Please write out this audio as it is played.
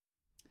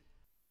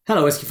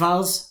Hello, Whiskey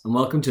Files, and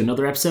welcome to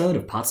another episode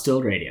of Pot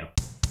Stilled Radio.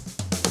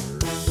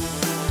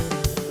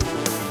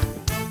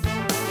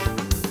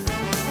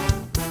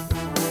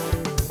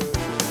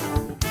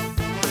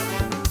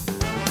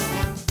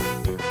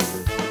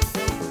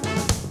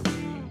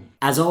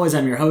 As always,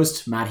 I'm your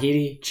host, Matt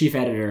Healy, Chief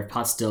Editor of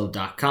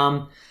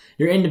potstilled.com,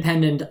 your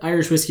independent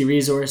Irish whiskey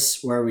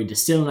resource where we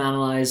distill and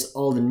analyse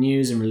all the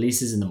news and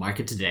releases in the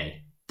market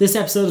today. This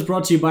episode is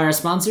brought to you by our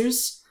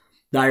sponsors,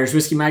 the Irish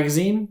Whiskey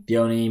Magazine, the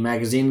only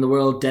magazine in the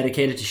world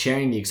dedicated to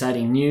sharing the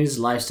exciting news,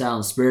 lifestyle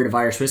and spirit of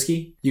Irish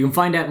whiskey. You can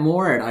find out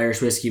more at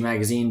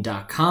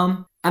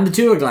irishwhiskeymagazine.com. And the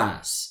Tua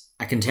Glass,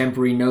 a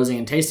contemporary nosing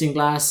and tasting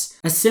glass,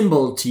 a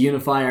symbol to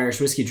unify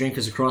Irish whiskey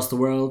drinkers across the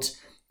world.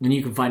 And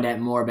you can find out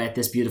more about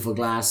this beautiful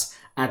glass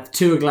at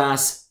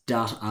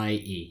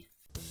tuaglass.ie.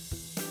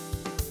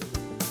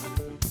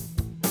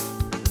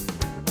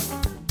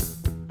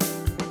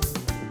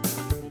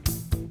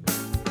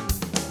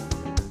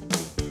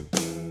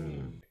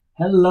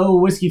 Hello,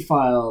 Whiskey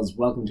Files.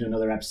 Welcome to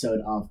another episode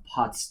of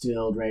Pot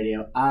Stilled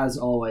Radio. As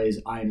always,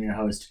 I'm your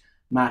host,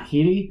 Matt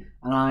Healy,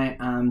 and I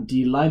am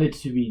delighted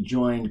to be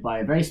joined by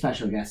a very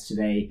special guest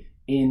today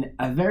in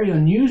a very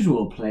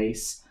unusual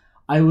place.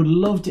 I would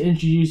love to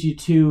introduce you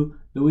to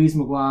Louise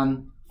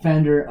Guane,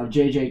 founder of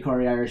JJ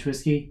Corey Irish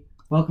Whiskey.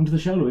 Welcome to the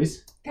show,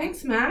 Louise.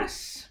 Thanks,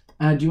 Matt.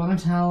 Do you want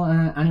to tell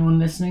anyone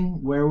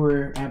listening where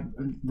we're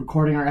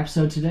recording our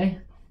episode today?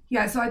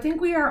 Yeah, so I think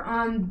we are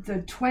on the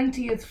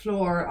 20th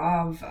floor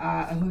of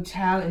a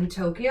hotel in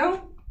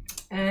Tokyo,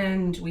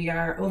 and we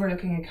are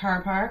overlooking a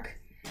car park.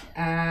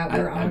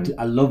 We're on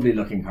a lovely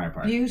looking car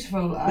park.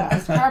 Beautiful,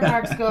 as car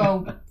parks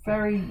go,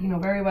 very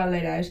well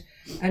laid out.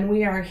 And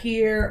we are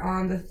here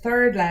on the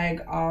third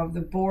leg of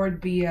the Board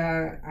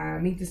Bia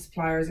Meet the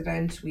Suppliers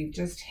event. We've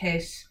just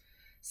hit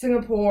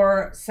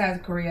Singapore,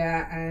 South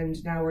Korea,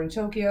 and now we're in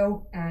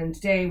Tokyo. And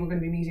today we're going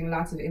to be meeting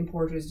lots of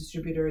importers,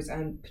 distributors,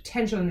 and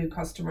potential new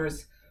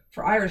customers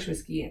for Irish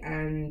whiskey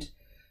and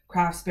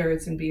craft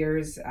spirits and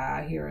beers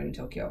here in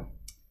Tokyo.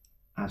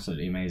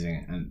 Absolutely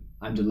amazing, and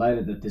I'm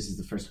delighted that this is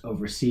the first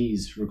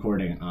overseas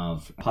recording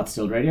of Pot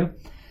Stilled Radio.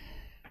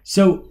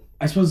 So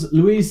I suppose,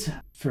 Louise,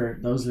 for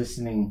those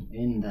listening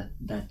in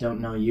that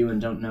don't know you and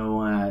don't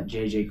know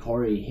JJ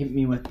Corey, hit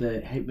me with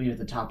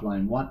the top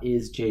line. What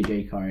is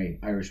JJ Corey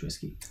Irish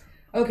Whiskey?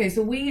 Okay,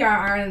 so we are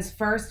Ireland's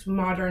first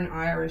modern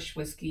Irish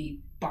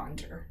whiskey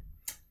bonder.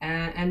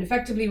 And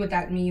effectively what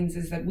that means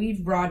is that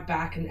we've brought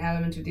back an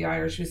element of the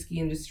Irish whiskey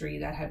industry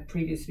that had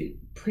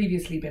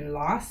previously been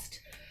lost.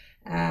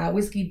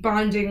 Whiskey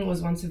bonding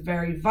was once a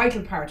very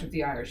vital part of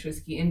the Irish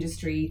whiskey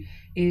industry.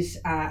 It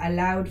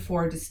allowed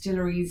for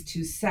distilleries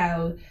to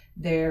sell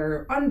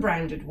their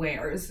unbranded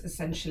wares,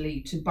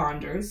 essentially, to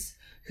bonders,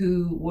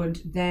 who would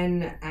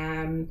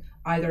then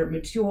either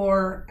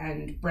mature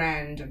and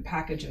brand and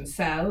package and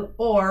sell,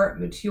 or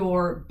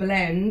mature,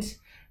 blend,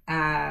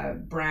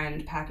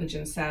 brand, package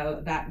and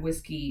sell that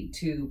whiskey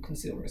to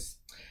consumers.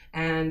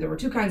 And there were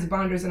two kinds of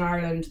bonders in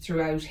Ireland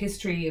throughout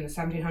history in the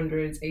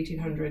 1700s,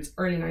 1800s,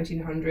 early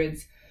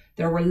 1900s.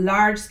 There were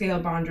large-scale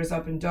bonders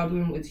up in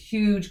Dublin with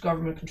huge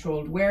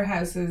government-controlled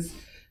warehouses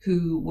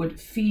who would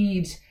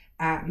feed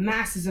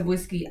masses of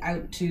whiskey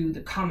out to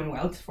the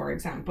Commonwealth, for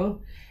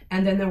example.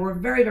 And then there were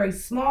very, very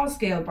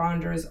small-scale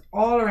bonders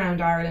all around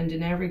Ireland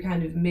in every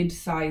kind of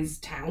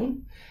mid-sized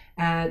town.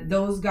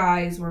 Those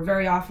guys were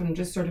very often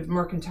just sort of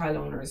mercantile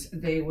owners.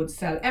 They would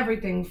sell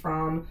everything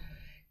from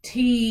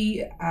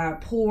tea,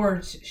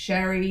 port,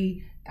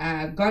 sherry,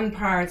 gun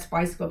parts,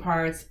 bicycle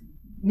parts,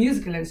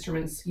 musical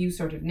instruments, you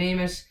sort of name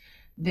it.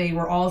 They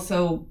were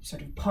also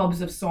sort of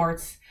pubs of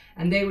sorts,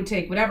 and they would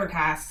take whatever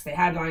casks they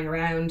had lying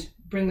around,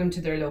 bring them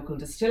to their local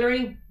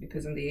distillery,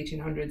 because in the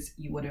 1800s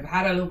you would have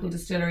had a local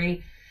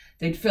distillery.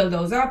 They'd fill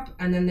those up,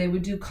 and then they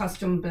would do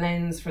custom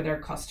blends for their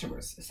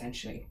customers,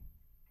 essentially.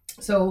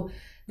 So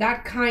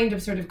that kind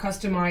of sort of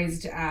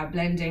customized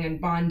blending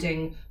and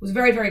bonding was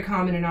very, very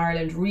common in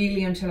Ireland,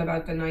 really until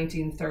about the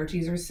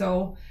 1930s or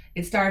so.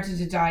 It started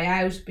to die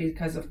out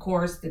because, of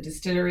course, the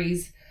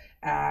distilleries,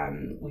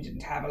 we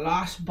didn't have a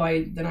lot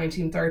by the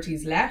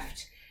 1930s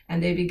left,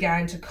 and they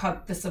began to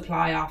cut the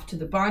supply off to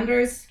the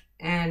bonders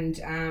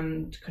and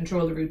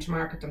control the route to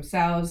market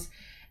themselves.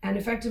 And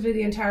effectively,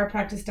 the entire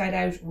practice died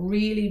out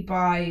really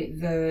by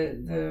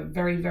the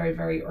very, very,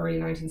 very early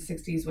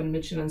 1960s when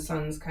Mitchell &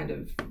 Sons kind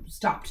of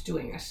stopped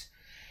doing it.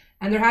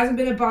 And there hasn't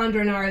been a bonder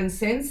in Ireland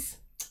since.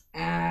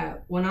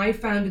 When I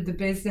founded the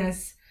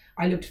business,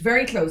 I looked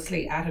very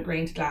closely at a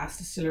grain-to-glass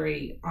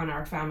distillery on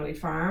our family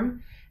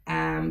farm.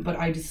 But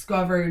I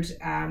discovered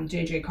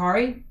JJ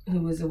Corey,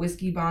 who was a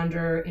whiskey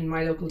bonder in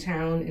my local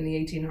town in the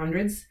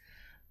 1800s.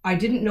 I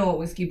didn't know what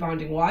whiskey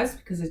bonding was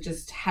because it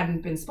just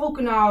hadn't been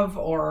spoken of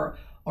or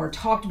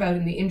talked about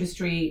in the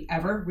industry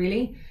ever,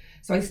 really.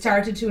 So I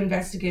started to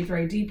investigate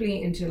very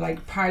deeply into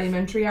like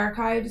parliamentary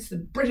archives, the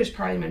British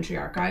parliamentary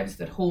archives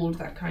that hold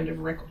that kind of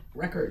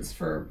records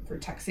for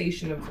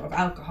taxation of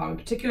alcohol in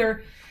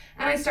particular.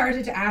 And I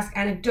started to ask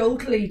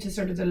anecdotally to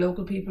sort of the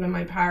local people in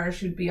my parish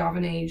who'd be of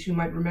an age who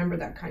might remember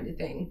that kind of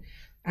thing.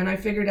 And I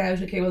figured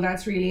out, okay, well,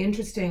 that's really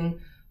interesting.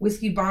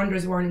 whiskey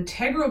bonders were an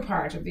integral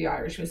part of the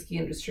Irish whiskey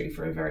industry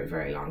for a very,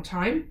 very long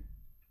time.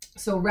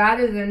 So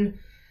rather than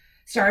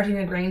starting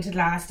a grain to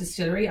glass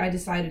distillery, I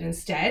decided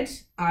instead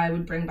I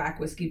would bring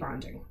back whiskey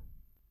bonding.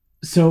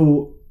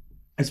 So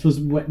I suppose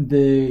what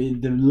the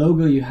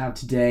logo you have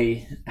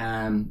today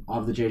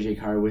of the JJ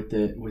car with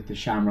the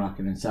shamrock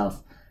in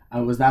itself,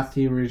 was that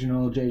the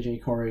original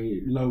JJ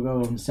Corey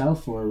logo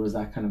himself, or was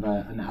that kind of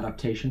an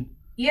adaptation?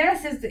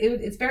 Yes,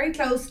 it's very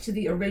close to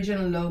the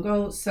original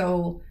logo.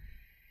 So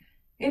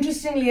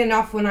interestingly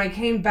enough, when I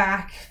came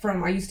back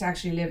I used to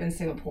actually live in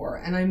Singapore,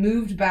 and I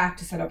moved back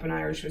to set up an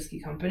Irish whiskey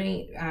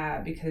company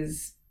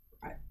because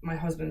my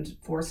husband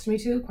forced me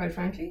to, quite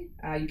frankly.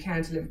 You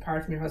can't live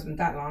apart from your husband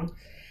that long.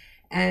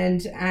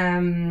 And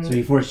so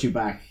he forced you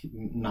back,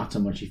 not so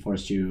much he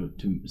forced you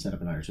to set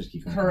up an Irish whiskey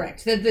company.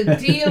 Correct. The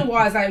deal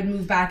was I would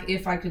move back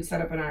if I could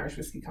set up an Irish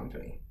whiskey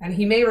company. And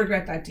he may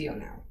regret that deal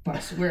now,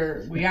 but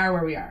we are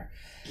where we are.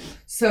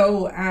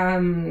 So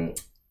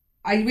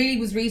I really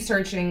was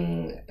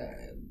researching,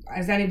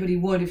 as anybody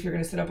would if you're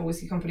going to set up a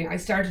whiskey company. I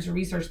started to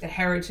research the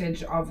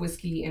heritage of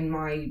whiskey in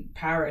my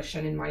parish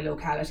and in my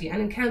locality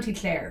and in County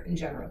Clare in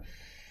general.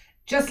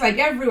 Just like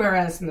everywhere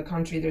else in the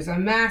country, there's a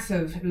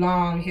massive,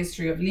 long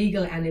history of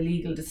legal and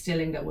illegal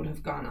distilling that would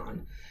have gone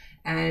on.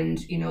 And,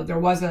 there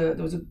was a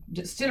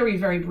distillery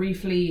very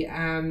briefly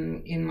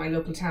in my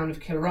local town of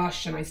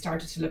Kilrush, and I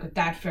started to look at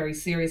that very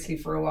seriously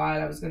for a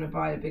while. I was going to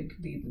buy the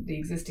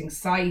existing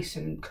site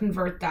and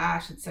convert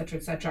that, etc.,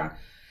 etc.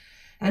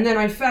 And then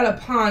I fell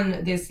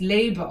upon this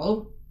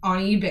label on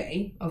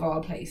eBay, of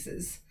all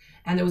places.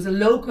 And there was a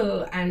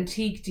local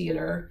antique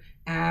dealer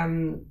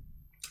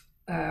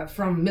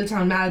from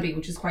Milltown Malby,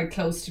 which is quite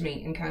close to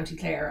me in County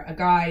Clare, a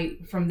guy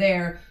from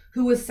there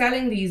who was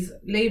selling these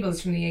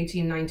labels from the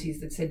 1890s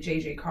that said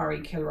JJ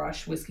Corey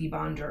Kilrush Whiskey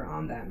Bonder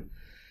on them.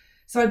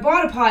 So I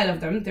bought a pile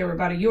of them. They were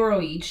about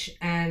 €1 each,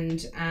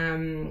 and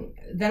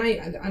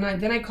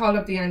then I called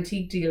up the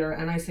antique dealer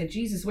and I said,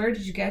 "Jesus, where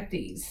did you get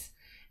these?"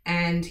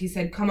 And he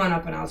said, "Come on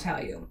up and I'll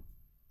tell you."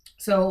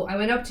 So I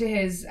went up to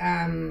his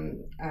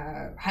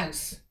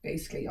house,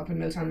 basically, up in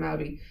Milltown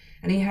Malby,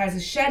 and he has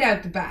a shed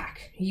out the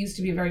back. He used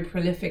to be a very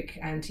prolific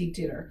antique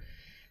dealer.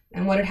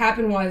 And what had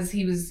happened was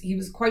he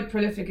was quite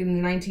prolific in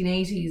the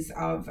 1980s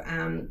of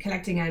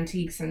collecting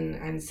antiques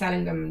and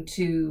selling them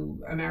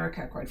to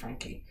America, quite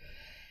frankly.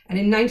 And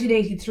in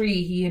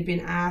 1983, he had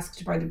been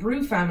asked by the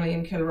Brew family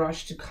in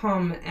Kilrush to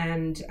come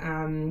and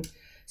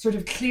sort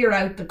of clear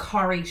out the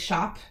Corey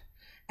shop,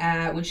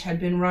 which had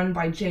been run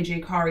by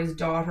JJ Corey's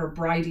daughter,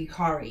 Bridie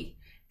Corey,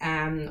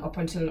 up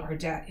until her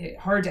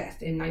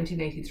death in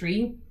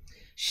 1983.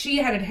 She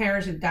had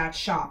inherited that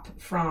shop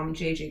from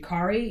JJ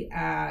Corey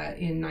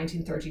in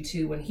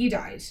 1932 when he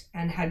died,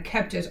 and had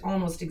kept it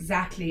almost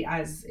exactly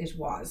as it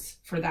was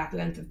for that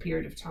length of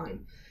period of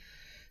time.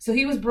 So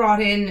he was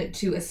brought in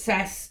to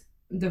assess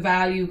the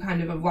value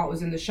kind of what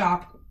was in the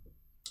shop.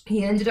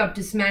 He ended up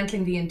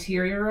dismantling the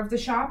interior of the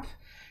shop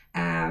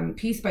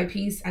piece by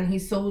piece, and he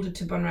sold it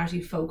to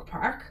Bunratty Folk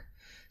Park.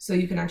 So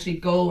you can actually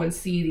go and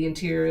see the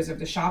interiors of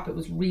the shop. It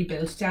was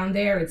rebuilt down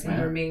there. It's in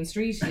their main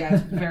street. Yeah,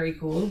 it's very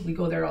cool. We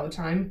go there all the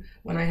time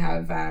when I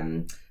have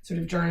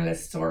sort of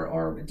journalists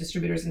or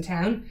distributors in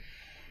town.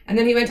 And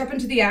then he went up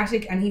into the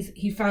attic and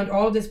he found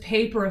all this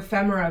paper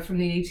ephemera from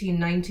the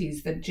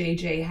 1890s that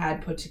JJ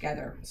had put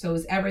together. So it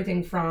was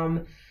everything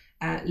from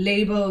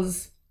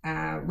labels,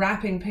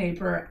 wrapping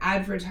paper,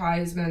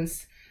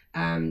 advertisements,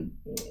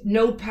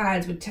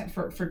 notepads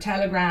for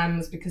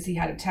telegrams, because he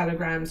had a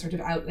telegram sort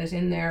of outlet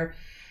in there,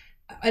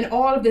 and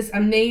all of this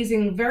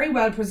amazing, very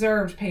well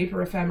preserved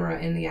paper ephemera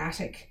in the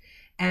attic.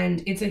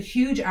 And it's a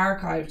huge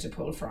archive to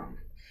pull from,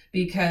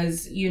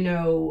 because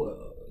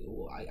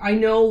I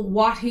know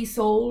what he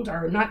sold,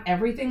 or not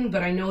everything,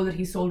 but I know that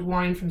he sold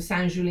wine from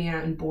Saint-Julien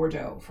and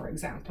Bordeaux, for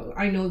example.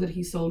 I know that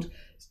he sold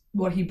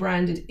what he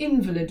branded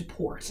Invalid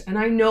Port, and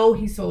I know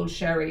he sold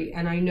sherry,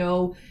 and I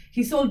know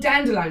he sold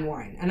dandelion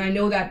wine, and I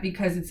know that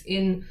because it's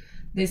in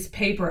this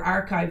paper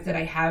archive that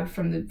I have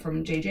from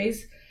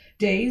JJ's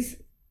days.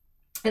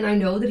 And I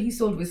know that he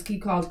sold whiskey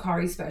called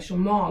Corrie Special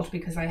Malt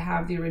because I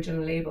have the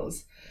original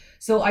labels.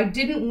 So I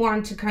didn't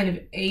want to kind of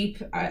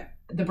ape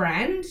the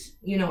brand.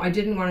 I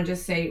didn't want to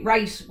just say,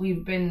 right,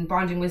 we've been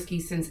bonding whiskey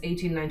since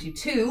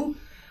 1892.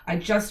 I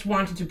just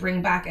wanted to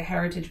bring back a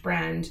heritage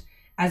brand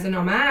as an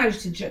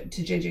homage to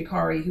JJ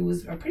Corey, who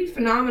was a pretty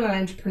phenomenal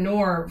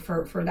entrepreneur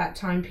for that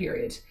time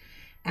period.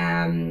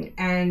 And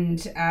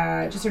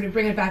just sort of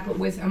bring it back, but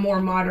with a more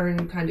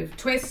modern kind of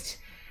twist,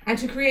 and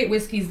to create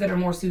whiskies that are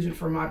more suited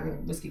for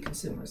modern whiskey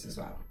consumers as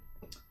well.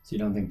 So you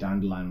don't think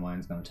dandelion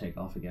wine's going to take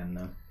off again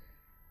now?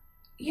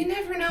 You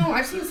never know.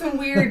 I've seen some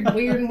weird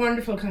and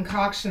wonderful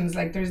concoctions.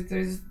 Like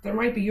there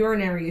might be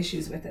urinary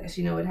issues with it.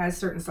 It has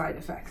certain side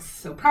effects.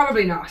 So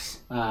probably not.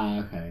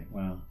 Okay.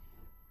 Well,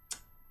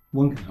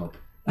 one can hope.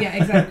 Yeah,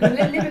 exactly.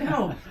 Live in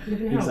hope.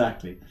 Live in hope.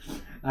 Exactly.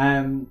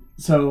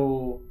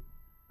 So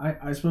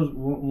I suppose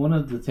one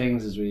of the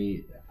things as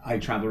I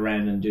travel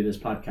around and do this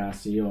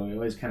podcast, you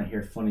always kind of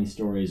hear funny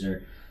stories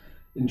or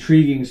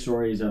intriguing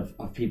stories of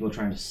people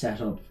trying to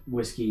set up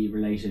whiskey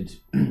related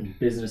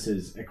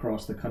businesses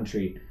across the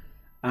country.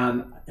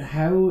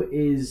 How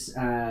is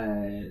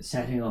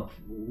setting up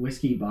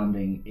whiskey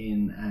bonding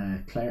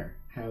in Clare?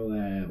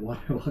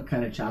 What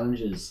kind of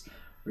challenges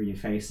were you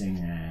facing?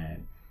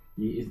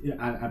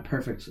 A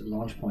perfect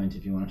launch point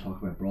if you want to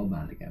talk about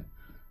broadband again.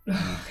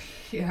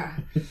 Yeah.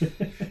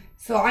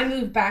 So I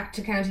moved back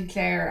to County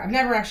Clare. I've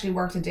never actually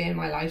worked a day in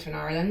my life in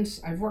Ireland.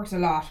 I've worked a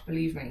lot,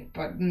 believe me,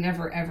 but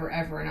never, ever,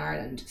 ever in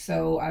Ireland.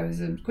 So I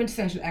was a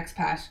quintessential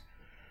expat.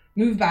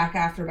 Moved back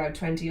after about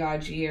 20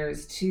 odd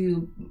years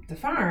to the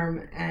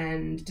farm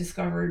and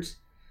discovered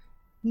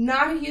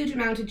not a huge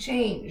amount had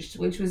changed,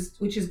 which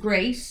is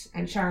great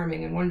and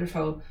charming and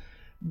wonderful,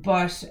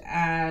 but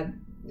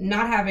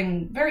not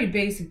having very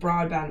basic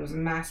broadband was a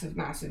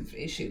massive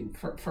issue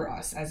for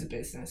us as a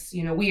business.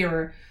 You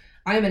know,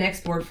 I'm an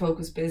export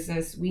focused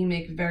business. We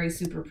make a very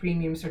super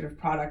premium sort of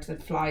product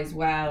that flies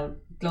well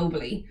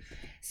globally.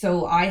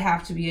 So I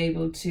have to be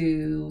able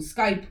to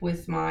Skype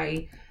with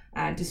my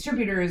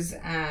distributors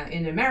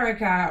in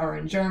America or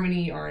in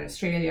Germany or in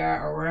Australia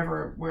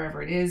or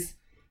wherever it is.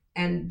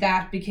 And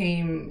that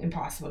became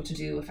impossible to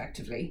do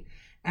effectively.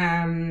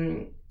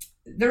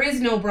 There is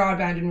no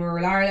broadband in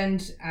rural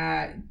Ireland.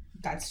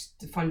 That's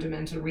the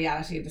fundamental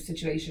reality of the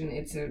situation.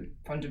 It's a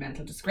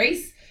fundamental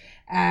disgrace.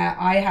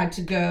 I had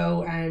to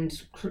go and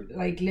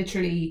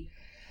literally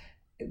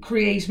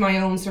create my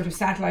own sort of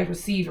satellite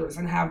receivers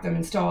and have them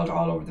installed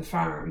all over the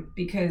farm,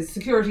 because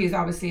security is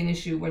obviously an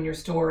issue when you're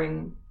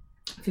storing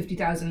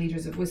 50,000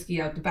 litres of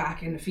whiskey out the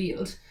back in the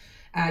field.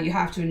 You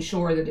have to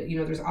ensure that, you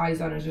know, there's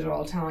eyes on it at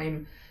all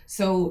time.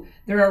 So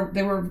there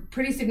were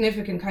pretty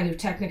significant kind of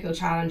technical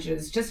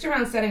challenges just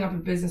around setting up a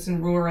business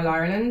in rural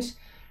Ireland.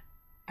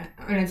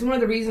 And it's one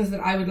of the reasons that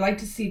I would like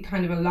to see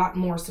kind of a lot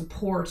more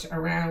support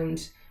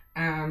around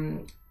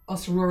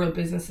us rural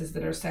businesses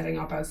that are setting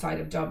up outside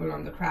of Dublin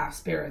on the craft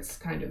spirits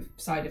kind of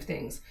side of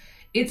things.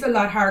 It's a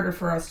lot harder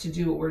for us to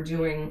do what we're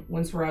doing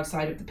once we're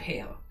outside of the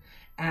pale.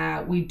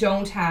 We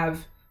don't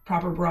have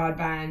proper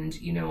broadband,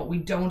 you know, we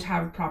don't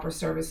have proper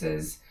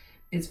services.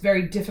 It's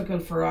very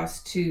difficult for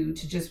us to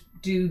just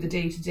do the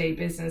day-to-day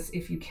business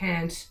if you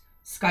can't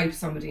Skype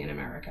somebody in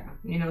America,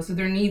 you know. So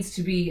there needs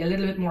to be a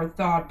little bit more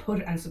thought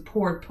put and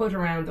support put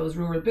around those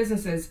rural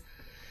businesses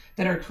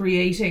that are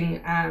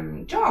creating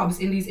jobs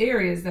in these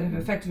areas that have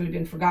effectively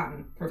been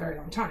forgotten for a very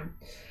long time.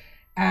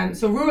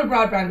 So rural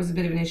broadband was a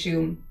bit of an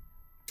issue.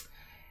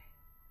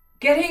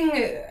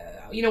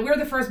 We're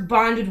the first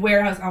bonded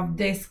warehouse of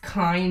this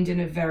kind in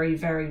a very,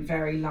 very,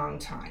 very long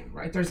time,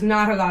 right? There's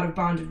not a lot of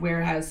bonded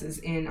warehouses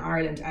in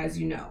Ireland, as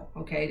you know,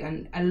 okay?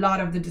 And a lot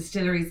of the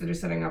distilleries that are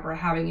setting up are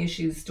having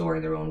issues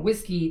storing their own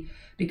whiskey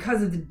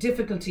because of the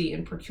difficulty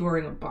in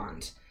procuring a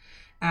bond.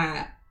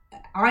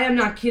 I am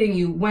not kidding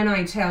you when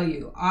I tell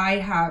you I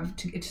have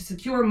to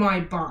secure my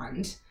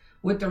bond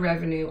with the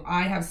revenue.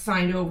 I have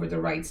signed over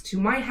the rights to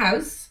my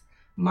house,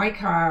 my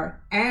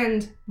car,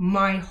 and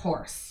my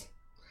horse,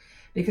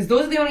 because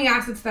those are the only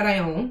assets that I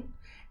own.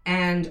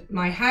 And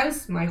my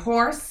house, my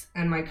horse,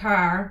 and my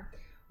car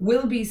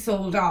will be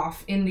sold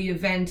off in the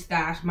event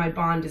that my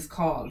bond is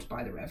called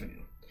by the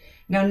revenue.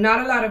 Now, not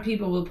a lot of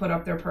people will put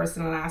up their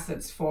personal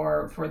assets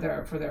for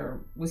their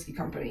whiskey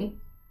company.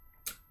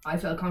 I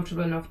felt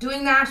comfortable enough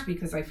doing that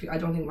because I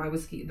don't think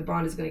the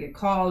bond is going to get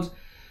called.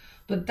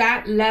 But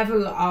that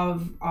level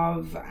of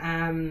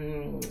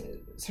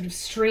sort of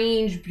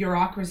strange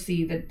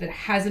bureaucracy that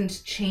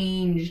hasn't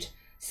changed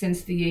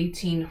since the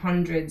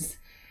 1800s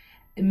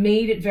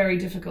made it very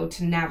difficult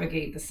to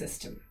navigate the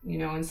system. You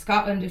know, in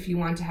Scotland, if you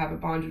want to have a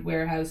bonded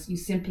warehouse, you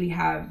simply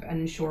have an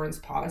insurance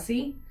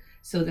policy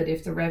so that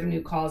if the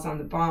revenue calls on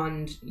the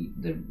bond,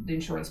 the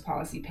insurance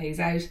policy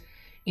pays out.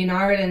 In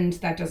Ireland,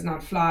 that does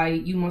not fly.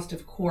 You must,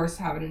 of course,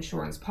 have an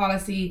insurance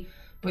policy,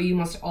 but you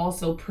must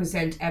also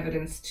present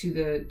evidence to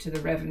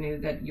the revenue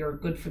that you're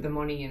good for the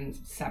money in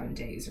 7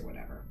 days or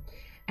whatever.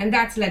 And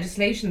that's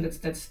legislation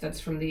that's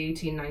from the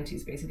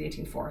 1890s, basically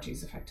the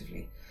 1840s,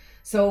 effectively.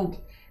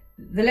 So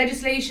the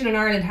legislation in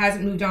Ireland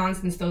hasn't moved on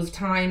since those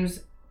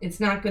times. It's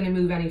not going to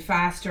move any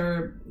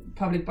faster.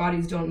 Public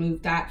bodies don't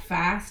move that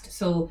fast.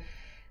 So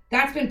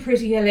that's been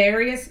pretty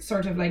hilarious,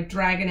 sort of like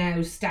dragging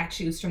out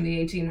statutes from the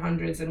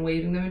 1800s and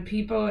waving them at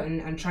people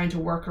and trying to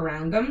work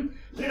around them.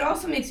 But it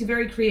also makes you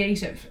very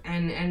creative.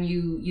 And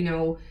you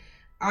know,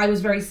 I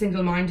was very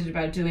single-minded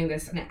about doing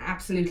this, and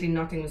absolutely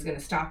nothing was going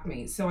to stop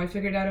me. So I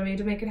figured out a way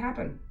to make it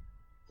happen.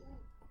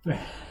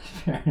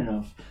 Fair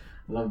enough.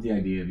 I love the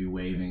idea of you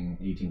waving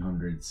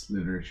 1800s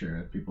literature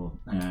at people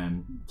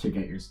to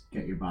get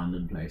your bond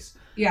in place.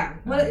 Yeah.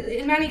 Well,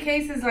 in many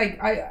cases, like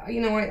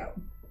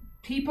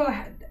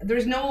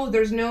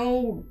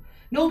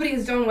nobody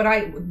has done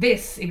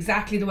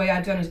exactly the way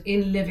I've done it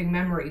in living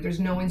memory.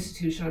 There's no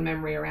institutional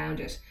memory around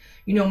it.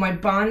 You know, my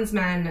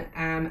bondsman,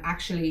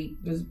 actually,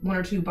 there's one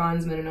or two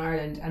bondsmen in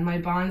Ireland, and my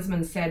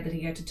bondsman said that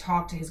he had to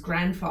talk to his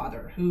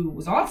grandfather, who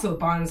was also a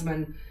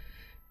bondsman,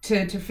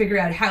 to figure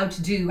out how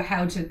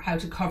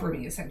to cover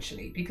me,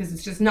 essentially, because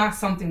it's just not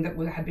something that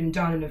had been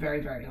done in a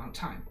very, very long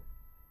time.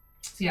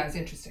 So yeah, it's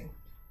interesting.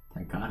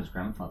 Thank God his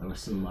grandfather was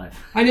still alive.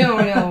 I know.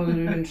 We would have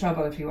been in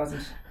trouble if he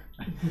wasn't.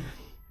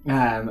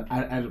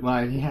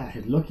 Well, yeah,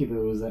 lucky there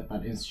was that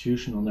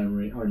institutional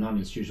memory, or not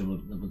institutional,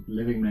 but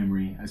living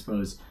memory, I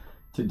suppose,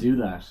 to do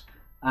that.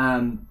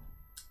 And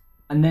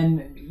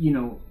then,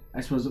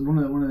 I suppose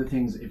one of the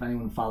things, if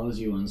anyone follows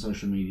you on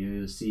social media,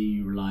 you'll see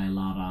you rely a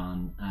lot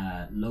on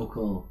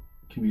local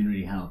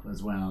community help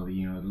as well.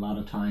 A lot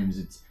of times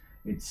it's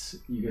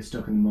you get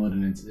stuck in the mud,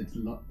 and it's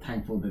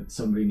thankful that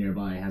somebody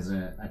nearby has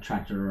a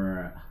tractor or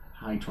a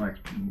high torque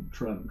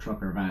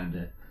truck or van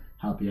to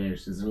help you out.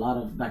 There's a lot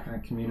of that kind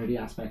of community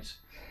aspect.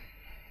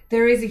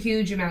 There is a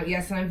huge amount,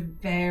 yes, and I'm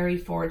very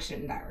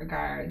fortunate in that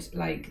regard.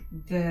 Like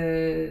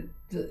the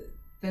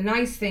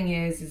nice thing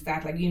is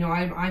that, like,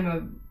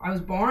 I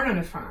was born on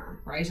a farm,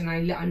 right, and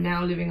I'm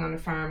now living on a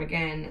farm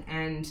again.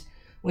 And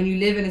when you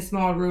live in a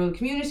small rural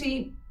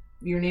community,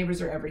 your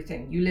neighbors are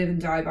everything. You live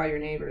and die by your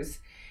neighbors.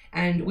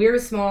 And we're a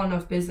small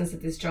enough business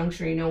at this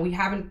juncture. We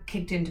haven't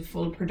kicked into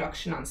full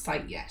production on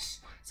site yet,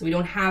 so we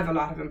don't have a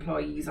lot of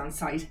employees on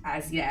site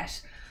as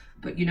yet.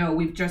 But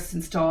we've just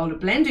installed a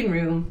blending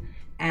room,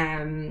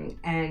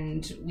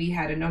 and we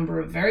had a number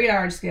of very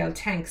large scale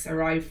tanks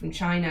arrive from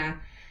China.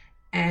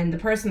 And the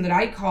person that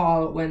I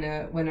call when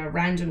a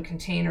random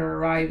container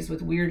arrives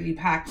with weirdly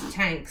packed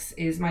tanks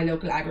is my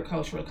local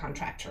agricultural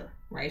contractor,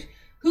 right?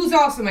 Who's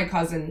also my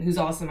cousin, who's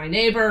also my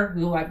neighbor,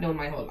 who I've known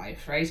my whole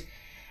life, right?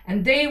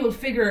 And they will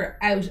figure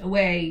out a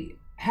way,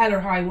 hell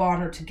or high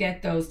water, to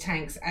get those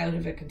tanks out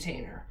of a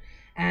container.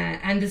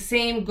 And the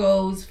same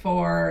goes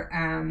for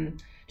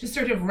just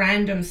sort of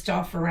random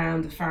stuff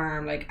around the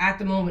farm. Like at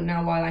the moment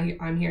now, while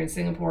I'm here in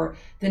Singapore,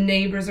 the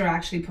neighbours are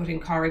actually putting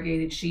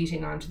corrugated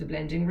sheeting onto the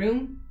blending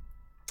room.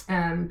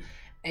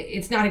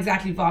 It's not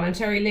exactly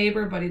voluntary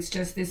labour, but it's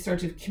just this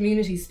sort of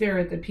community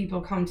spirit that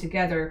people come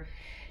together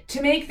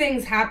to make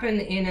things happen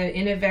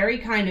in a very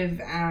kind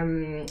of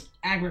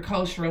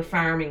agricultural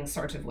farming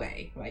sort of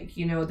way. Like,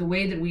 the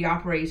way that we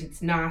operate,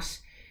 it's not,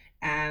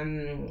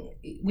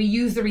 we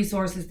use the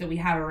resources that we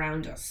have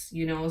around us,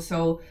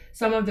 so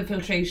some of the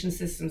filtration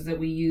systems that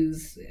we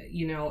use,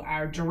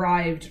 are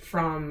derived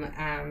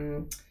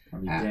from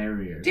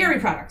dairy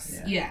products.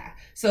 Yeah.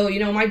 So,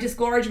 my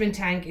disgorgement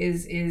tank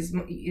is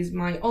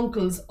my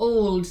uncle's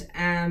old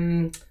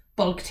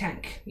bulk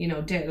tank,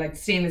 like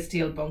stainless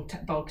steel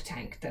bulk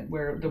tank that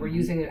we're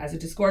using it as a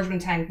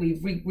disgorgement tank.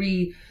 We've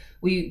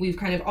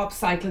kind of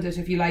upcycled it,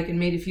 if you like, and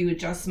made a few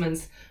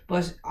adjustments.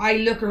 But I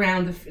look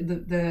around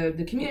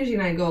the community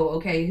and I go,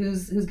 okay,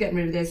 who's getting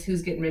rid of this?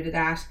 Who's getting rid of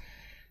that?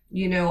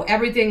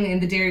 Everything in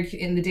the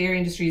dairy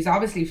industry is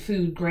obviously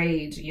food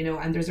grade,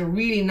 and there's a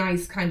really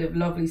nice kind of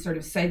lovely sort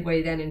of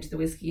segue then into the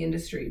whiskey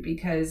industry,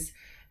 because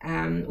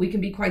we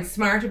can be quite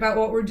smart about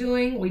what we're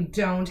doing. We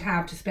don't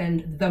have to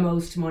spend the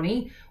most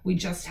money. We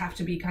just have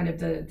to be kind of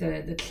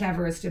the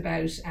cleverest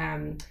about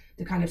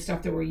the kind of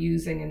stuff that we're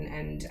using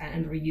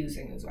and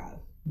reusing as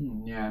well.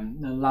 Yeah,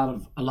 a lot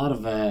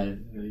of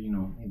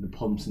the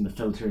pumps and the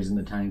filters and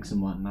the tanks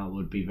and whatnot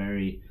would be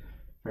very,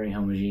 very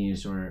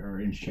homogeneous or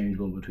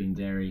interchangeable between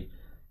dairy.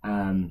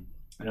 I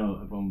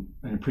know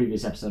in a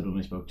previous episode when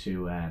we spoke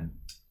to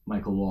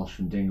Michael Walsh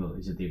from Dingle,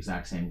 he said the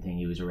exact same thing.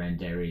 He was around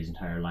dairy his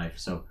entire life,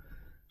 so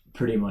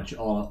pretty much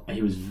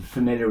he was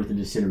familiar with the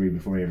distillery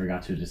before he ever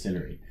got to a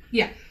distillery.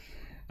 Yeah.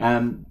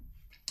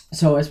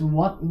 So as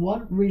what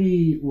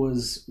really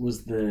was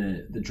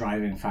the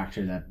driving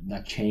factor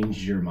that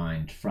changed your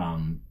mind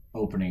from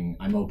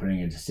I'm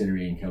opening a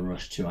distillery in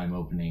Kilrush to I'm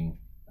opening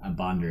a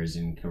Bonders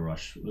in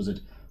Kilrush?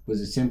 Was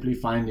it simply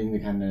finding the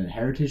kind of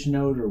heritage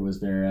note, or was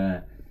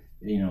there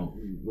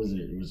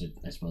was it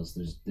I suppose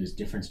there's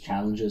different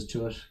challenges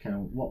to it? Kind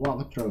of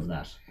what drove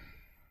that?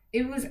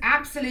 It was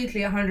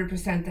absolutely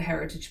 100% the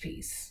heritage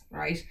piece,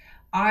 right?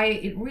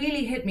 It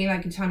really hit me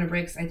like a ton of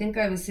bricks. I think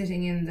I was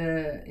sitting in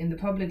the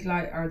public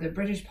or the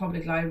British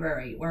Public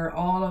Library, where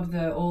all of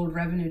the old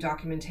revenue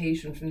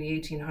documentation from the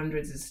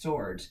 1800s is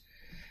stored.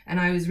 And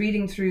I was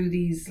reading through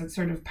these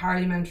sort of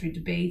parliamentary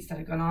debates that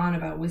had gone on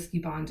about whiskey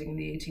bonding in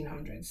the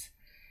 1800s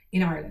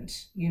in Ireland,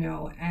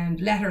 and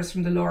letters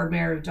from the Lord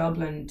Mayor of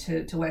Dublin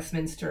to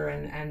Westminster,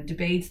 and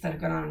debates that had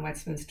gone on in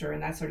Westminster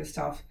and that sort of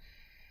stuff.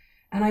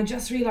 And I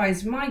just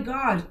realised, my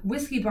God,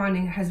 whiskey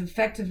bonding has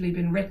effectively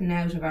been written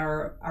out of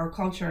our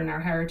culture and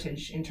our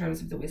heritage in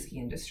terms of the whiskey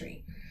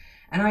industry.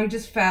 And I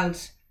just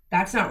felt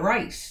that's not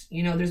right.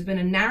 There's been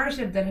a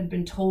narrative that had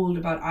been told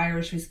about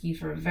Irish whiskey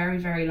for a very,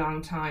 very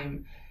long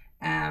time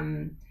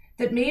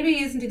that maybe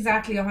isn't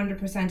exactly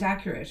 100%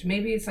 accurate.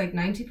 Maybe it's like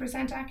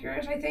 90%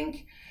 accurate, I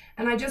think.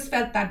 And I just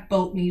felt that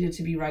boat needed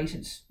to be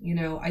righted.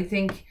 I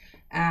think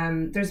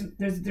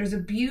there's a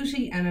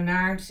beauty and an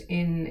art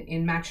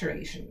in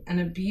maturation, and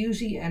a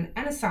beauty and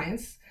a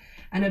science,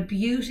 and a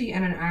beauty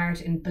and an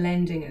art in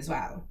blending as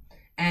well.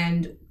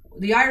 And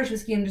the Irish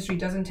whiskey industry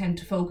doesn't tend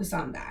to focus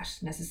on that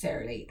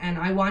necessarily. And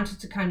I wanted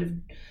to kind of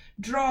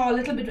draw a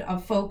little bit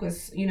of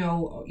focus,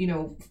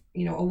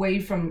 away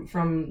from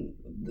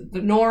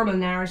the normal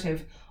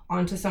narrative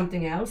onto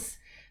something else,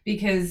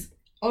 because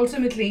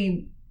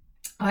ultimately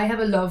I have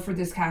a love for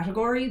this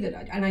category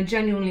and I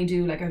genuinely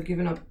do. Like, I've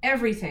given up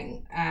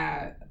everything,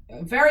 a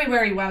very,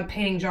 very well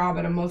paying job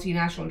at a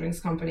multinational drinks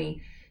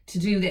company to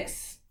do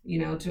this,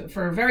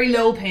 for a very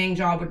low paying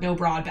job with no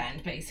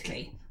broadband,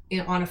 basically,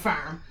 on a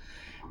farm,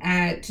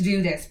 to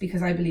do this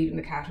because I believe in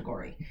the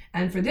category.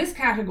 And for this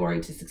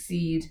category to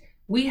succeed,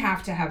 we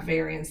have to have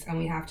variance and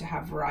we have to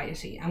have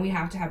variety and we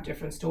have to have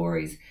different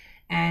stories.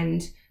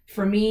 And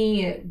for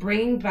me,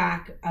 bringing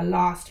back a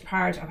lost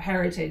part of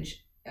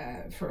heritage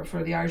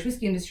for the Irish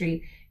whiskey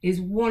industry is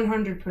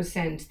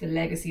 100% the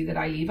legacy that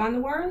I leave on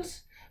the world.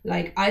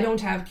 Like, I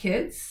don't have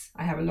kids.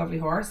 I have a lovely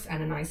horse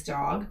and a nice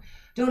dog.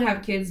 Don't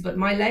have kids, but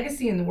my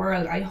legacy in the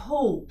world, I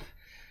hope,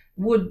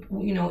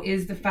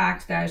 is the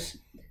fact that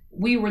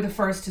we were the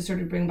first to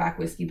sort of bring back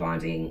whiskey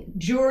bonding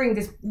during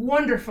this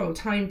wonderful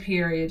time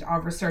period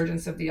of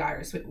resurgence of the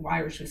Irish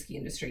whiskey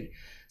industry.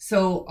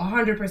 So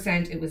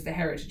 100% it was the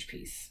heritage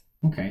piece.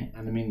 Okay.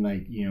 And I mean,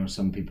 like,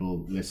 some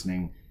people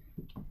listening,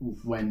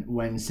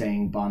 when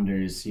saying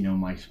bonders,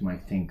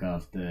 might think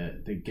of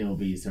the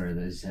Gilbys or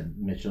the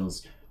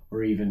Mitchells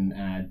or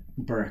even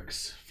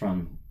Burke's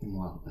from,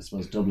 well, I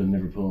suppose Dublin,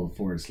 Liverpool /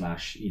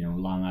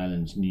 Long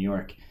Island, New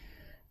York.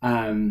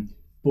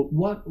 But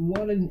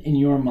what in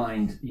your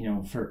mind,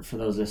 for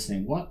those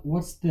listening,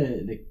 what's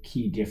the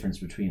key difference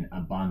between a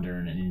bonder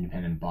and an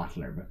independent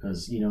bottler?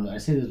 Because, I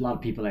say there's a lot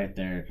of people out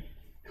there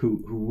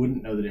who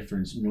wouldn't know the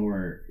difference,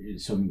 nor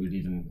some would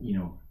even,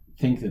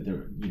 think that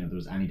there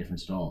was any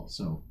difference at all.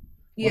 So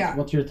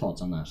what's your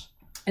thoughts on that?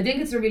 I think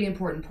it's a really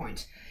important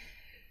point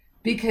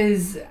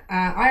because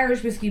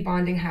Irish whiskey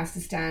bonding has to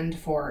stand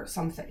for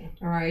something,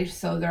 all right?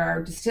 So there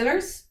are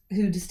distillers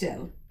who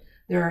distill.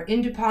 There are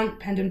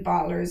independent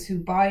bottlers who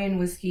buy in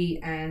whiskey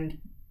and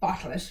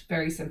bottle it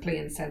very simply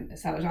and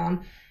sell it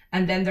on.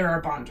 And then there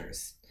are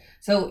bonders.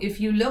 So if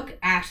you look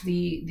at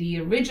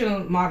the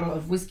original model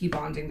of whiskey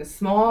bonding, the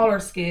smaller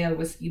scale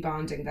whiskey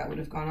bonding that would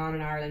have gone on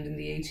in Ireland in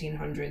the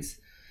 1800s,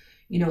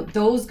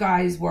 those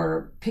guys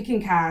were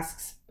picking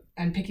casks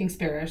and picking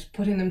spirit,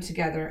 putting them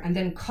together, and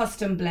then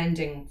custom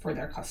blending for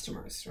their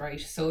customers, right?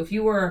 So if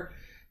you were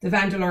the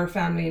Vandeleur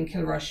family in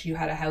Kilrush, you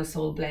had a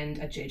household blend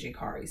at J.J.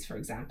 Corrie's, for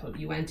example.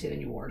 You went in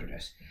and you ordered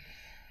it.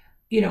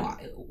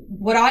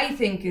 What I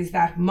think is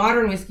that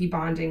modern whiskey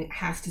bonding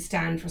has to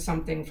stand for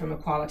something from a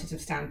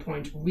qualitative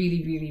standpoint,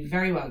 really, really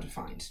very well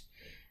defined.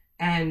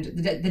 And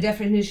the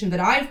definition that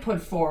I've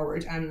put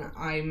forward and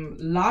I'm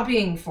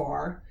lobbying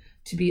for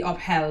to be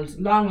upheld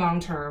long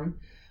term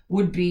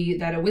would be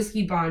that a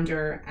whiskey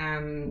bonder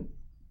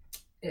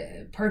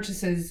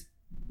purchases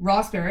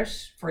raw spirit,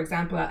 for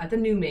example, at the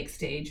new make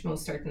stage,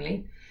 most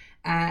certainly,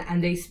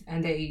 and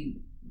they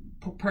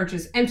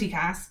purchase empty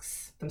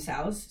casks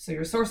themselves. So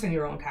you're sourcing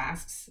your own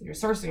casks, you're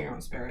sourcing your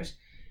own spirit,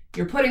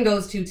 you're putting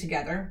those two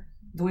together.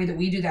 The way that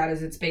we do that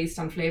is it's based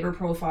on flavor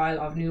profile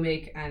of new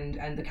make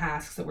and the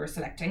casks that we're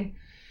selecting.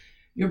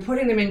 You're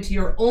putting them into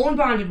your own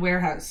bonded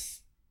warehouse,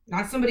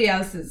 not somebody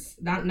else's,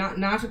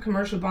 not a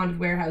commercial bonded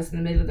warehouse in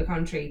the middle of the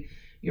country.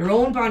 Your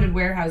own bonded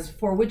warehouse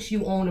for which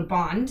you own a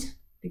bond,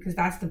 because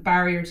that's the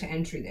barrier to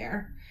entry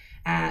there.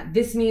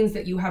 This means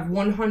that you have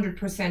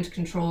 100%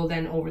 control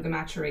then over the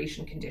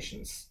maturation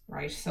conditions,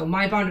 right? So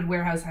my bonded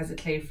warehouse has a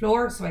clay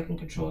floor, so I can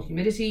control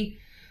humidity.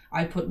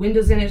 I put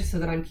windows in it so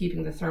that I'm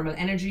keeping the thermal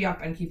energy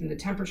up and keeping the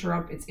temperature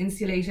up. It's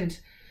insulated.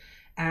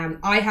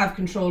 I have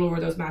control over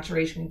those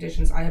maturation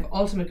conditions. I have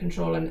ultimate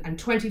control and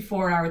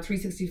 24-hour,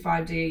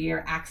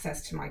 365-day-a-year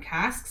access to my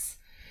casks.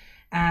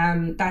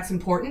 That's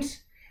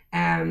important.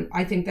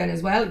 I think then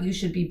as well, you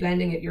should be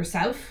blending it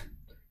yourself.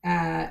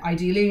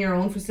 Ideally in your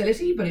own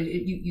facility, but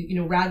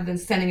you rather than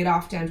sending it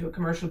off down to a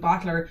commercial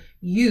bottler,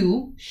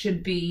 you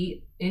should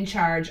be in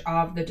charge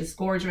of the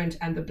disgorgement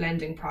and the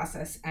blending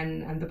process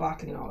and the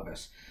bottling and all of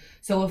it.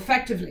 So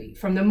effectively,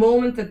 from the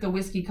moment that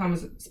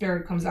the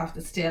spirit comes off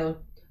the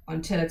still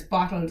until it's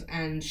bottled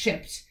and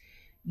shipped,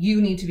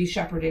 you need to be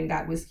shepherding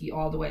that whiskey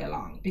all the way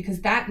along,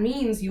 because that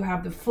means you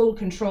have the full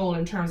control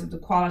in terms of the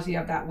quality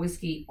of that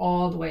whiskey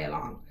all the way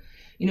along.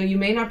 You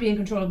may not be in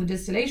control of the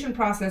distillation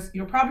process.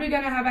 You're probably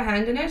going to have a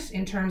hand in it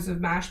in terms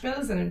of mash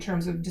bills and in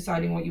terms of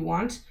deciding what you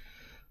want.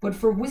 But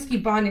for whiskey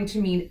bonding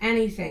to mean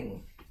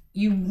anything,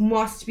 you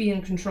must be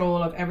in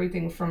control of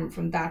everything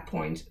from that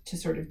point to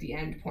sort of the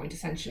end point,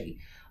 essentially.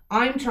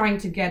 I'm trying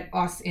to get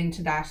us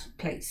into that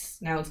place.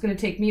 Now, it's going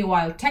to take me a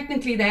while.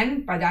 Technically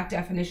then, by that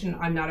definition,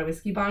 I'm not a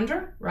whiskey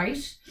bonder, right?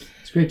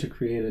 It's great to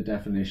create a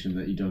definition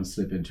that you don't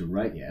slip into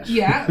right yet.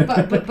 Yeah,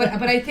 but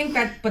I think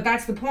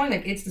that's the point.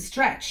 Like, it's the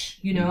stretch,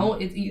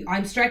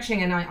 I'm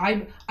stretching, and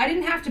I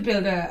didn't have to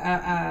build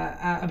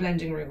a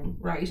blending room,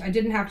 right? I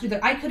didn't have to do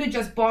that. I could have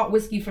just bought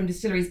whiskey from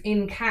distilleries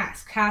in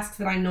casks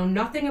that I know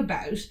nothing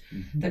about,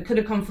 that could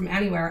have come from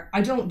anywhere. I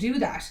don't do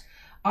that.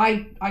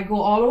 I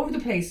go all over the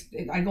place.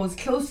 I go as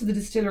close to the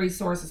distillery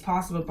source as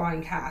possible,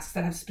 buying casks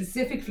that have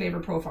specific flavor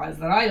profiles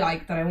that I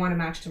like, that I want to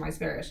match to my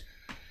spirit.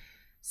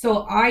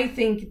 So I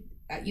think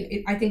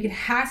it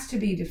has to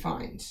be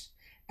defined,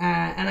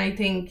 and I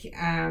think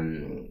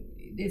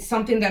it's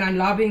something that I'm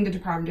lobbying the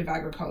Department of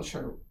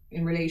Agriculture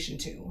in relation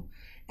to.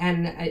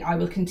 and I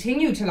will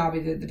continue to lobby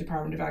the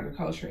Department of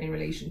Agriculture in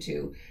relation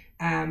to,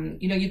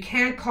 you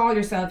can't call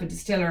yourself a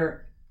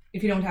distiller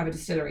if you don't have a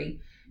distillery.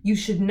 You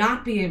should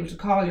not be able to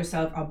call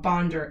yourself a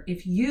bonder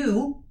if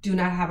you do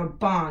not have a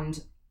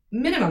bond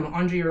minimum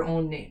under your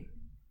own name.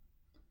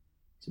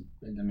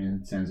 I mean,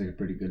 it sounds like a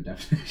pretty good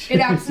definition.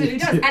 It absolutely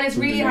does. And it's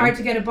really hard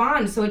to get a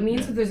bond. So it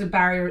means that there's a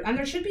barrier, and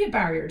there should be a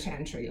barrier to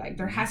entry. Like,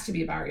 there has to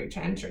be a barrier to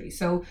entry.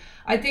 So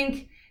I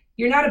think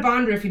you're not a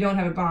bonder if you don't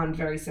have a bond,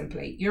 very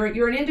simply.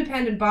 You're an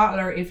independent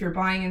bottler if you're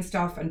buying in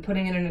stuff and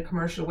putting it in a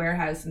commercial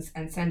warehouse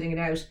and sending it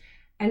out.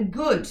 And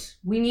good.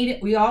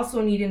 We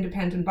also need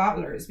independent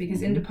bottlers,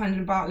 because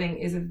independent bottling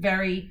is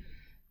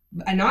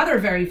another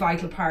very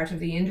vital part of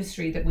the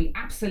industry that we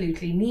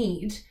absolutely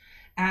need.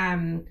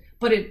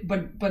 But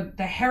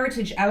the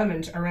heritage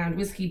element around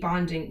whiskey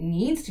bonding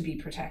needs to be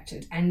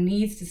protected and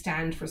needs to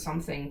stand for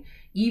something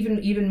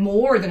even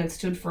more than it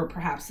stood for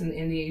perhaps in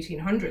the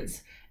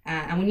 1800s.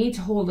 And we need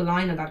to hold the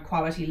line on that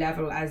quality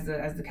level as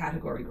the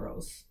category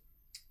grows.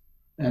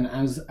 And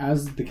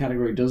as the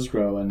category does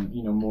grow, and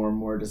more and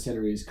more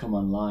distilleries come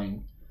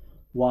online,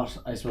 what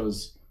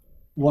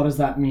does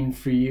that mean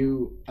for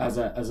you as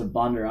a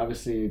bonder?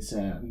 Obviously, it's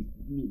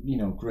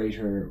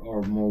greater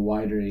or more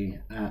widely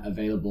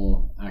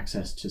available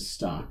access to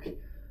stock,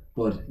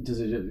 but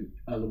does it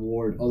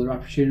award other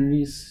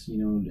opportunities?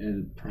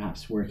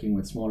 Perhaps working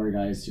with smaller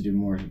guys to do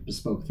more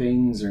bespoke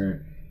things,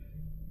 or.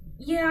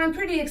 Yeah, I'm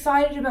pretty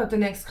excited about the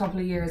next couple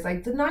of years.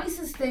 Like, the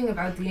nicest thing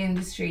about the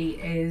industry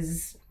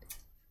is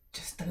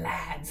just the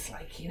lads,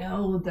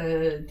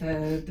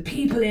 the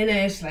people in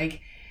it. Like,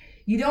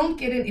 you don't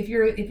get in if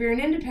you're an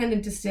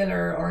independent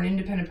distiller or an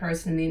independent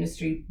person in the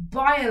industry,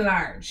 by and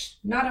large,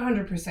 not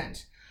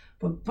 100%,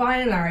 but by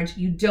and large,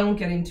 you don't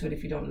get into it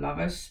if you don't love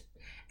it.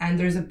 And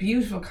there's a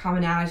beautiful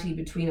commonality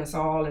between us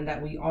all, in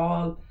that we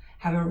all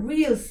have a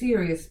real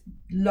serious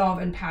love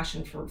and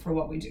passion for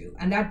what we do,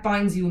 and that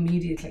binds you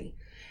immediately.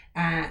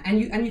 And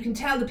you can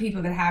tell the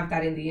people that have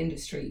that in the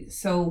industry.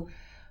 So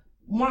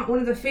one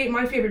of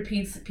my favorite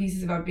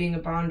pieces about being a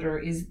bonder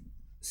is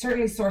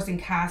certainly sourcing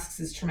casks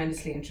is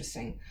tremendously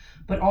interesting,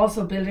 but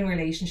also building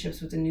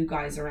relationships with the new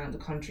guys around the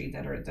country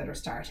that are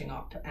starting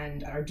up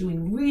and are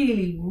doing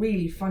really,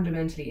 really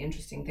fundamentally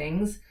interesting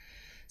things.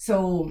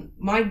 So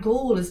my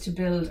goal is to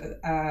build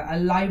a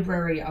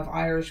library of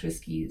Irish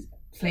whiskey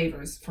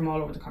flavors from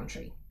all over the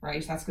country,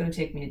 right? That's going to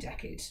take me a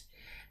decade.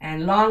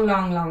 And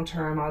long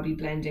term, I'll be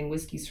blending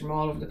whiskies from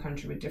all over the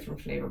country with different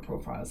flavor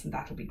profiles, and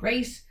that'll be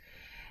great.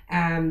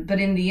 But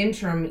in the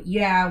interim,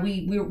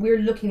 we're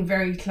looking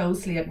very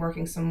closely at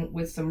working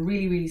with some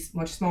really, really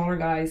much smaller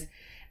guys,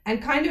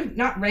 and kind of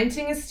not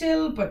renting a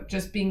still, but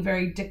just being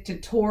very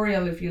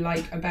dictatorial, if you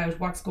like, about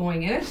what's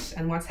going in it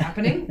and what's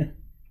happening,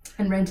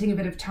 and renting a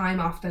bit of time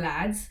off the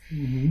lads,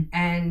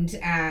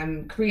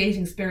 and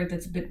creating spirit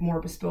that's a bit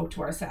more bespoke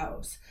to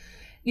ourselves.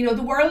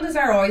 The world is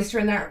our oyster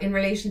in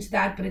relation to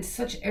that, but it's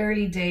such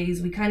early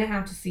days. We kind of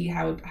have to see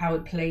how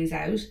it plays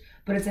out.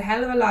 But it's a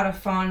hell of a lot of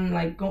fun,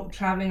 like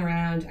traveling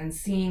around and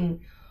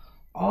seeing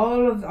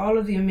all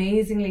of the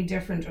amazingly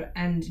different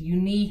and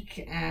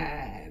unique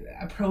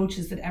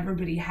approaches that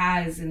everybody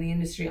has in the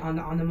industry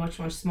on the much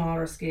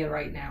smaller scale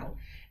right now,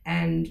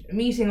 and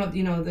meeting up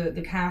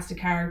the cast of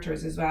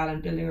characters as well,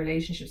 and building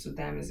relationships with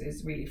them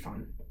is really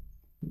fun.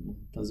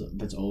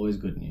 That's always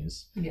good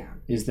news. Yeah.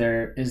 Is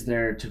there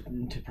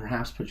to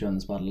perhaps put you on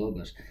the spot a little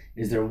bit?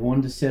 Is there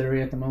one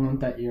distillery at the moment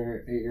that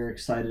you're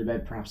excited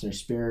about? Perhaps their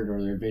spirit or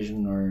their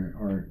vision,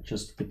 or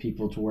just the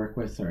people to work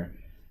with, or.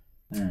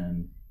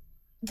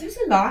 There's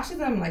a lot of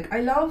them. Like,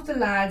 I love the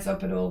lads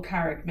up at Old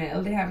Carrick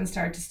Mill. They haven't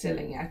started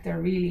distilling yet. They're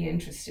really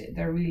interested.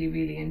 They're really,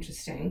 really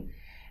interesting.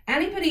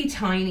 Anybody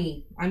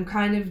tiny, I'm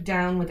kind of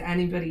down with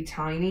anybody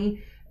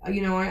tiny.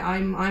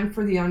 I'm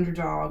for the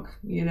underdog,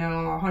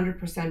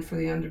 100% for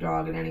the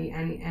underdog at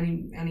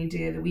any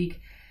day of the week.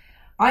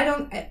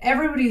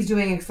 Everybody's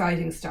doing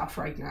exciting stuff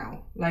right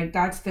now. Like,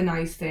 that's the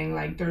nice thing.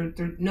 Like,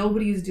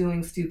 nobody's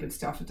doing stupid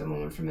stuff at the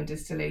moment from a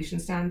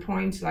distillation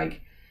standpoint. Like,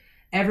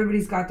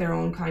 everybody's got their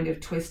own kind of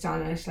twist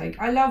on it. Like,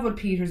 I love what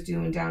Peter's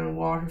doing down in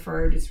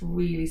Waterford. It's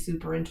really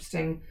super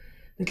interesting.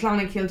 The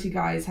Clonakilty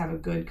guys have a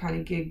good kind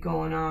of gig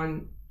going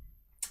on.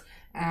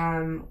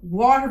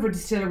 Waterford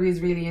Distillery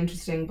is really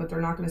interesting, but they're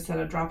not going to sell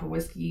a drop of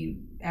whiskey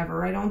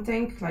ever, I don't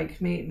think.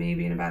 Like,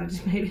 maybe in about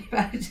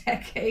a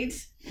decade.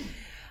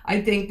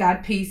 I think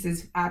that piece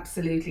is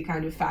absolutely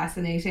kind of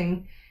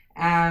fascinating.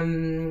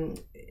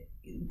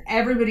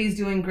 Everybody's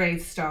doing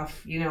great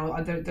stuff, it's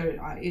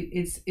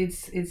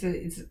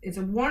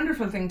a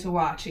wonderful thing to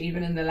watch,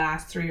 even in the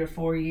last 3 or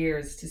 4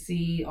 years, to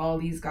see all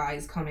these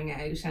guys coming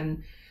out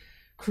and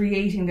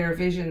creating their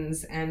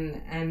visions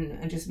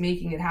and just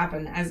making it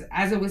happen.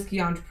 As a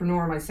whiskey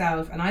entrepreneur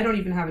myself, and I don't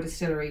even have a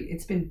distillery,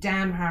 it's been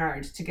damn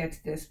hard to get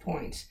to this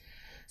point.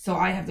 So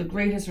I have the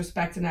greatest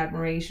respect and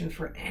admiration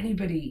for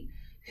anybody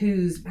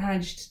who's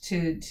managed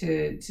to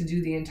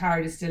do the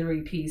entire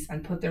distillery piece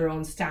and put their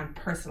own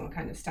personal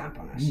kind of stamp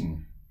on it.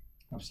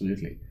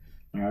 Absolutely.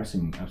 There are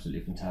some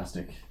absolutely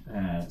fantastic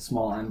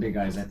small and big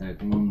guys out there at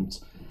the moment.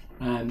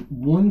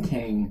 One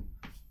thing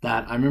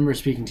that I remember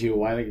speaking to you a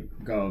while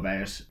ago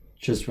about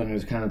just when it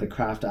was kind of the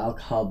craft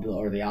alcohol bill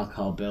or the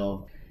alcohol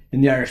bill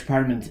in the Irish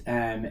Parliament.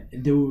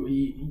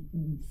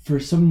 For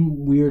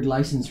some weird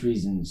license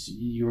reasons,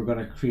 you were going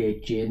to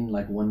create gin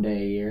like one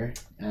day a year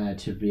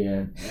to be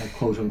a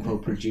quote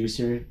unquote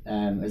producer.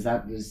 Is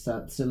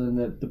that still in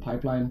the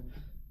pipeline?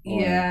 Or?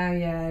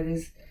 Yeah, it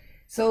is.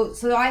 So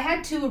I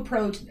had to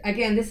approach,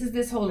 again,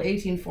 this whole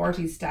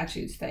 1840s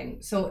statutes thing.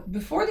 So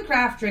before the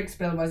craft drinks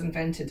bill was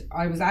invented,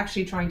 I was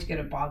actually trying to get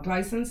a bog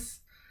license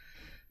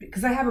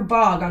because I have a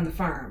bog on the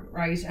farm,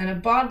 right? And a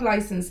bog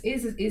license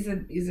is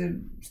a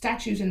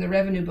statute in the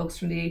revenue books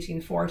from the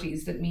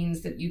 1840s that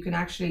means that you can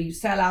actually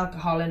sell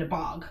alcohol in a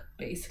bog,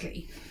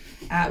 basically,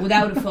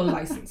 without a full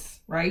license.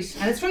 Right,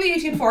 and it's from the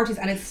 1840s,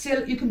 and it's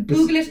still, you can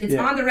Google it. It's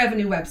on the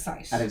revenue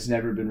website, and it's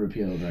never been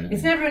repealed, right?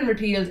 It's never been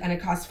repealed, and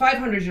it costs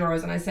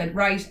 €500. And I said,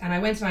 right, and I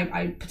went and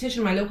I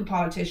petitioned my local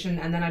politician,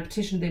 and then I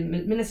petitioned the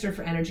Minister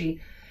for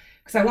Energy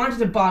because I wanted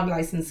a bog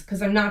license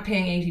because I'm not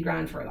paying 80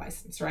 grand for a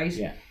license, right?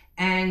 Yeah.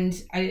 And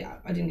I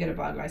didn't get a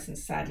bog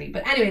license, sadly.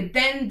 But anyway,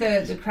 then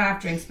the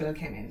craft drinks bill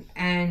came in,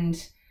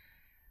 and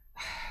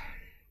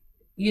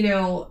you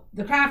know,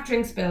 the craft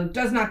drinks bill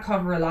does not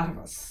cover a lot of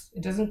us.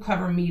 It doesn't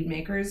cover mead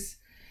makers.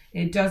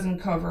 It doesn't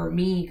cover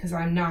me because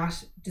I'm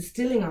not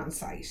distilling on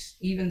site,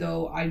 even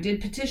though I did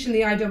petition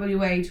the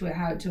IWA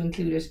to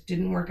include it.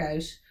 Didn't work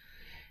out.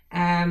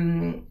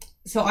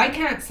 So I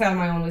can't sell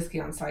my own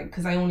whiskey on site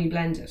because I only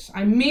blend it.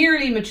 I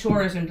merely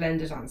mature it and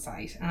blend it on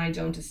site, and I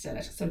don't distill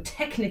it. So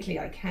technically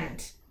I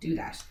can't do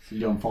that. So you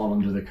don't fall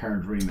under the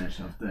current remit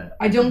of the...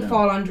 I don't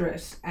fall under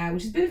it,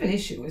 which is a bit of an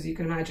issue, as you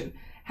can imagine.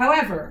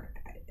 However,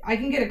 I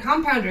can get a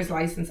compounder's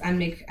license and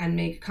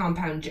make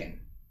compound gin,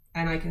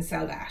 and I can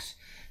sell that.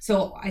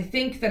 So I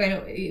think that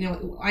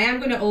I am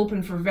going to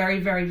open for very,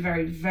 very,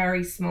 very,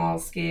 very small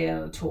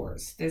scale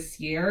tours this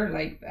year,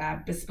 like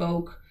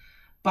bespoke,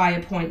 by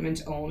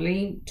appointment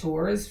only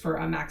tours for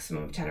a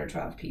maximum of 10 or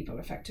 12 people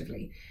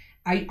effectively.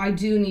 I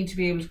do need to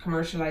be able to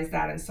commercialize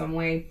that in some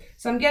way.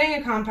 So I'm getting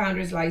a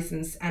compounder's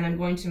license, and I'm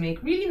going to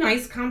make really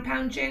nice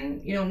compound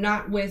gin,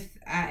 not with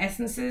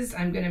essences.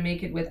 I'm going to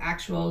make it with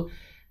actual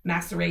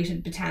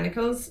macerated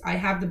botanicals. I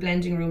have the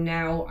blending room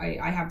now.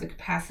 I have the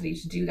capacity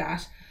to do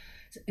that.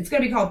 It's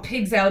going to be called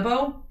Pig's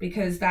Elbow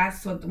because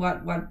that's what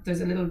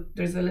there's a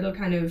little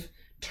kind of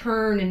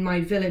turn in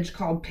my village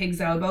called Pig's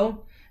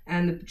Elbow,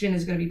 and the gin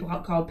is going to be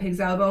called Pig's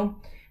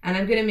Elbow, and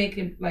I'm going to make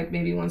it like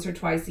maybe once or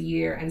twice a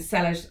year and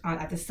sell it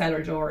at the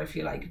cellar door, if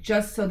you like,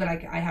 just so that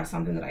I have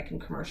something that I can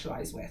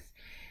commercialize with.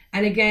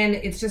 And again,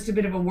 it's just a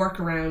bit of a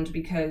workaround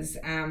because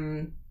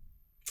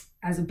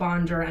as a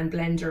bonder and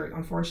blender,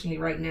 unfortunately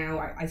right now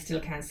I still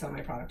can't sell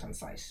my product on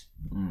site.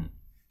 Can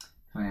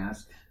I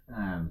ask?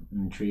 I'm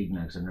intrigued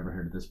now because I've never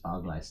heard of this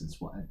bog license.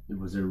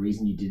 Was there a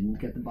reason you didn't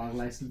get the bog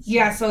license?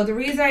 Yeah, so the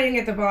reason I didn't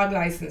get the bog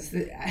license,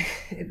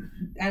 and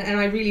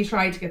I really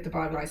tried to get the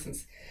bog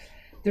license.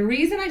 The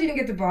reason I didn't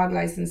get the bog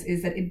license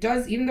is that it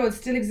does, even though it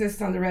still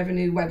exists on the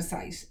revenue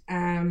website,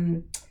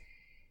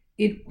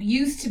 it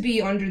used to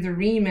be under the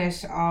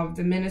remit of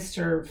the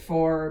Minister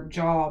for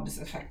Jobs,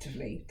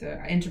 effectively, the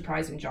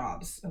enterprising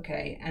jobs,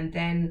 okay? And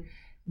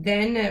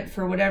then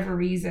for whatever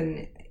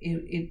reason,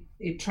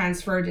 it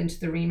transferred into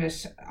the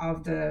remit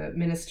of the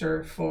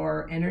Minister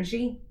for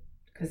Energy,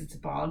 because it's a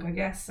bog, I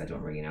guess. I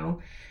don't really know.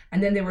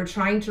 And then they were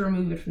trying to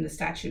remove it from the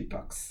statute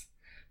books.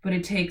 But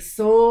it takes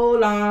so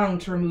long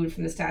to remove it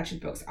from the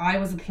statute books. I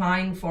was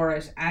applying for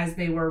it as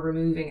they were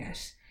removing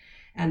it.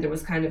 And there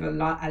was kind of a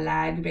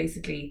lag,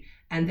 basically.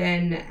 And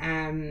then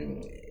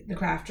the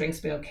craft drinks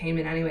bill came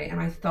in anyway. And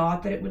I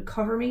thought that it would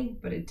cover me,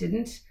 but it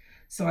didn't.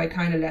 So I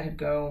kind of let it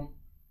go.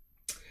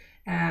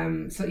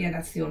 So yeah,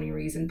 that's the only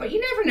reason. But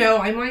you never know.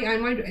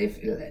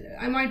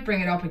 I might bring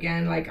it up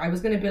again. Like I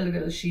was going to build a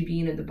little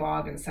shebeen in the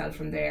bog and sell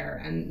from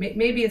there, and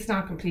maybe it's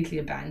not completely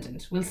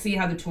abandoned. We'll see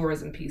how the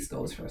tourism piece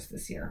goes for us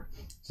this year.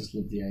 Just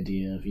love the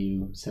idea of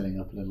you setting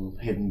up a little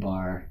hidden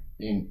bar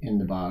in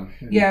the bog.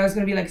 Yeah, it was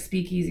going to be like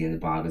speakeasy in the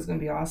bog. It was going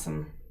to be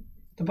awesome.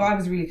 The bog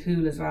is really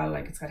cool as well.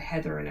 Like it's got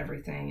heather and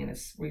everything, and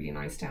it's really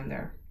nice down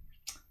there.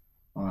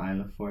 Well, I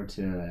look forward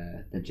to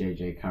the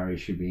JJ Curry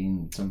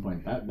shebeen at some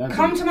point.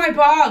 Come to my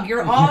bog.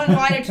 You're all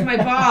invited to my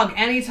bog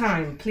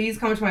anytime. Please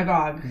come to my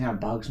bog. We can have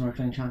bog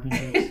snorkeling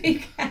championships.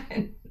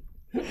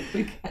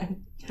 We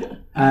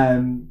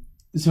can.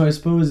 So I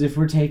suppose if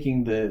we're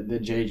taking the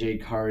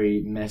JJ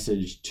Curry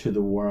message to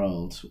the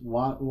world,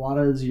 what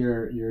does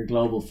your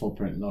global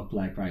footprint look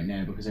like right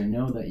now? Because I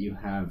know that you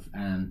have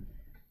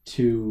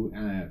two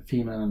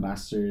female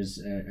ambassadors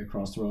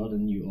across the world,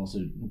 and you also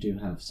do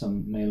have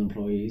some male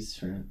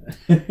employees.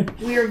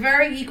 We are a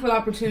very equal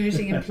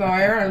opportunity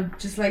employer. I'd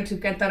just like to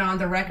get that on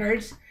the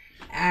record.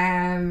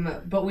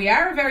 But we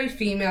are a very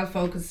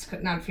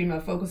not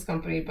female focused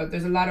company, but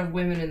there's a lot of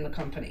women in the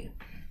company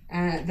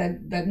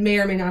that may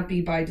or may not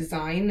be by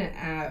design.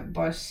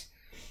 But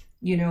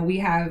we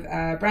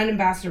have brand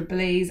ambassador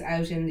Blaze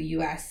out in the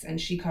US,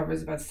 and she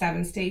covers about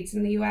 7 states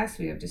in the US.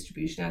 We have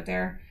distribution out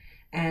there.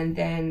 And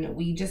then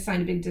we just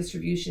signed a big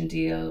distribution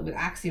deal with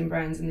Axiom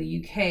Brands in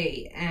the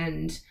UK.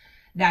 And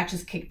that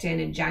just kicked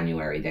in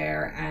January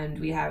there, and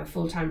we have a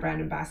full-time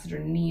brand ambassador,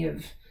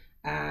 Niamh,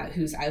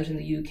 who's out in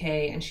the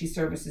UK, and she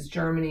services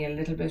Germany a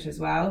little bit as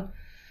well.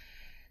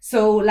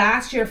 So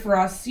last year for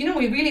us, we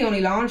really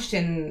only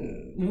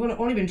we've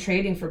only been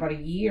trading for about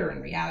a year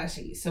in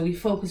reality. So we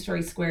focused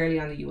very squarely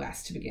on the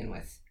US to begin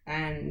with.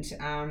 And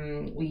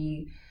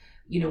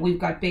we've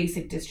got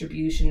basic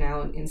distribution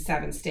now in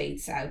 7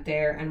 states out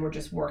there, and we're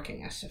just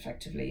working it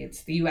effectively.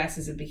 The US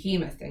is a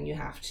behemoth, and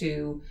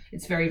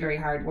it's very, very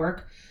hard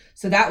work.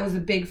 So that was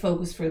a big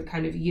focus for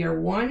kind of year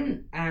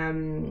one.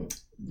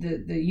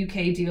 The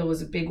UK deal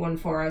was a big one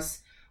for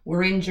us.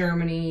 We're in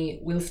Germany.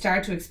 We'll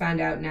start to expand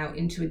out now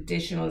into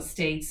additional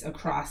states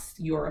across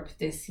Europe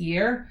this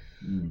year.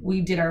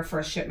 We did our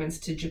first shipments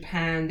to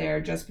Japan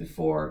there just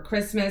before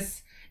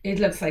Christmas. It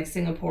looks like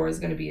Singapore is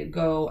going to be a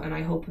go, and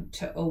I hope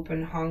to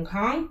open Hong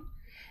Kong.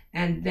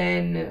 And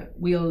then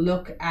we'll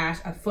look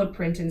at a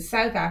footprint in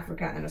South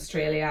Africa and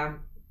Australia.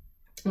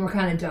 And we're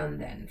kind of done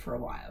then for a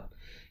while.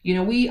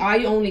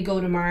 I only go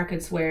to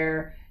markets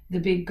where the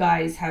big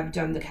guys have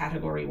done the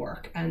category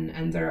work,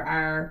 and there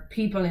are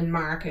people in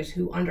market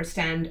who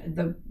understand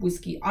the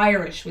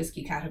Irish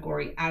whiskey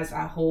category as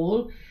a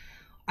whole.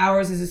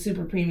 Ours is a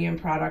super premium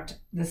product.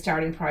 The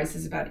starting price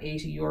is about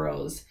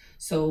 €80.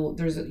 So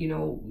there's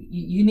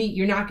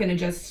you're not going to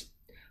just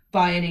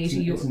buy an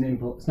 80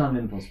 euro. It's not an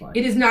impulse buy.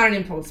 It is not an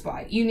impulse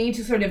buy. You need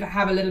to sort of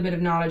have a little bit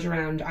of knowledge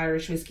around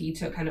Irish whiskey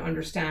to kind of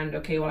understand,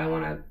 okay, well, I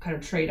want to kind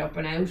of trade up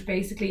and out,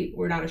 basically.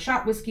 We're not a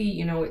shot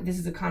whiskey. This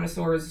is a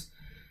connoisseur's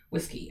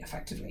whiskey,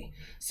 effectively.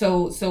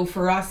 So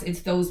for us,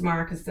 it's those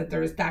markets that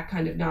there's that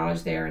kind of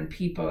knowledge there, and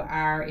people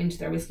are into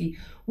their whiskey.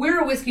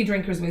 We're a whiskey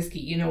drinker's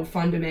whiskey,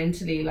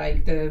 fundamentally,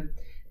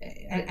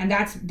 and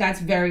that's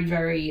very,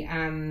 very,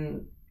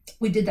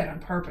 we did that on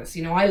purpose.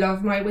 I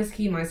love my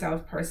whiskey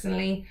myself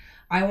personally.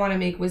 I want to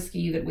make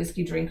whiskey that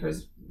whiskey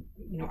drinkers,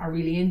 are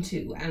really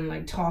into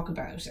and talk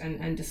about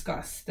and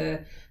discuss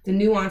the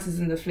nuances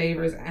and the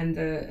flavors and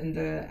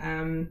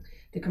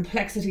the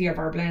complexity of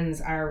our blends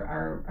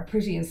are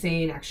pretty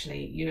insane,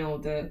 actually.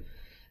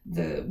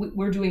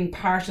 We're doing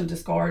partial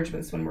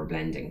disgorgements when we're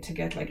blending to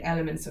get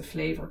elements of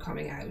flavor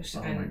coming out.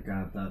 Oh my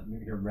god, that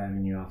your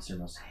revenue officer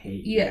must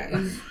hate you.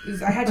 Yeah,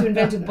 I had to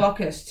invent a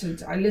bucket.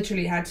 I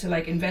literally had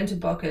to invent a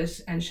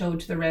bucket and show it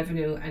to the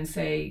revenue and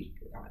say,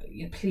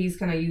 please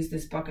can I use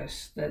this bucket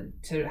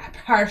to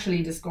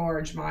partially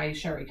disgorge my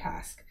sherry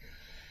cask?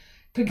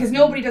 Because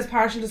nobody does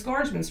partial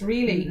disgorgements,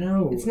 really.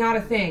 No, it's not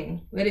a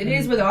thing. But it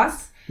is with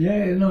us.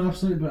 Yeah, no,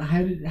 absolutely. But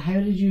how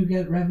did you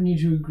get revenue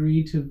to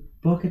agree to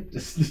bucket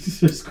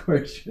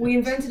disgorge? We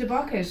invented a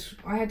bucket.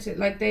 I had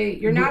to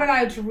you're not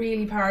allowed to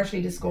really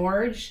partially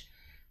disgorge,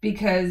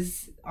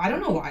 because I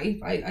don't know why.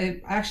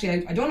 I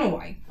don't know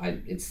why.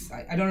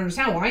 I don't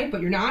understand why, but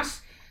you're not.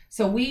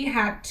 So we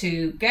had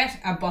to get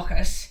a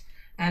bucket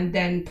and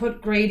then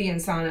put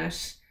gradients on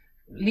it,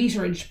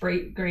 literage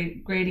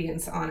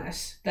gradients on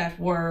it that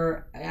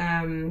were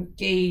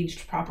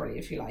gauged properly,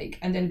 if you like,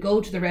 and then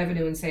go to the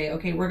revenue and say,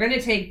 okay, we're going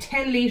to take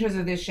 10 litres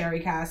of this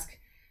sherry cask,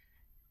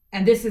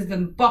 and this is the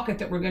bucket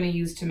that we're going to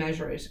use to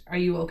measure it. Are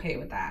you okay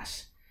with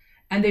that?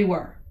 And they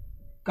were.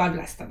 God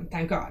bless them.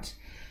 Thank God.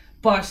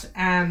 But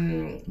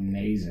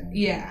amazing.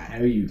 Yeah.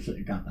 How you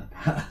got that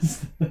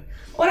passed?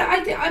 Well,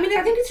 I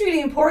think it's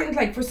really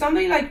important. For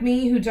somebody like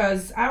me who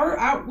does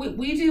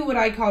we do what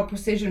I call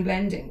precision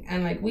blending,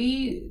 and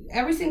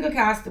every single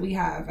cask that we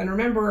have. And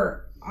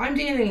remember, I'm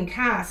dealing in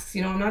casks.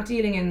 I'm not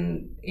dealing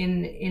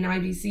in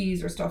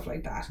IBCs or stuff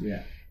like that.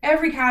 Yeah.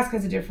 Every cask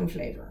has a different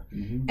flavor.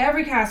 Mm-hmm.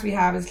 Every cask we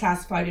have is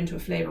classified into a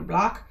flavor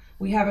block.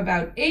 We have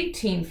about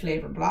 18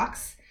 flavor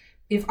blocks.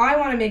 If I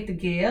want to make the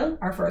Gale,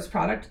 our first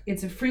product,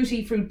 it's a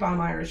fruity fruit bomb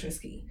Irish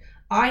whiskey.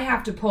 I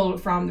have to pull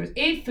from, there's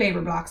 8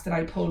 flavor blocks that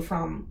I pull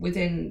from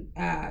within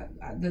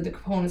the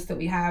components that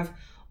we have.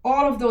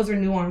 All of those are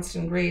nuanced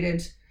and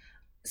graded.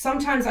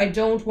 Sometimes I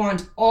don't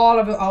want all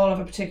of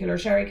a particular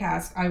sherry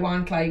cask. I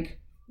want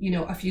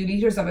a few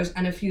litres of it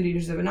and a few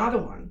litres of another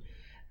one.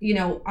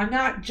 I'm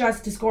not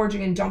just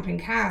disgorging and dumping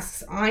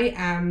casks. I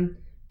am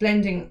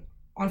blending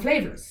on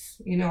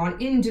flavors, on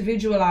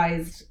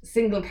individualized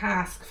single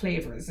cask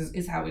flavors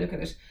is how we look at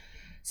it.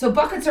 So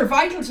buckets are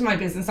vital to my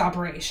business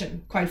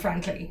operation, quite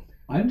frankly.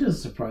 I'm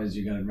just surprised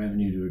you got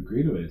revenue to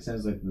agree to it. It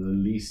sounds like the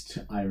least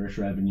Irish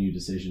revenue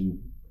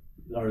decision,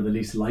 or the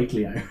least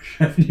likely Irish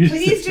revenue decision.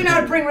 Please do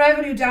not bring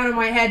revenue down on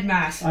my head,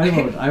 Matt.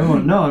 I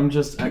won't. No, I'm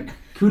just...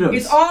 kudos.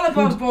 It's all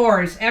above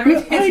board.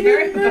 Everything's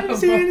very above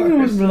board. Anything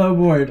was below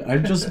board.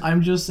 I'm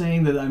just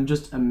saying that I'm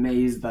just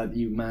amazed that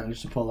you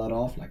managed to pull that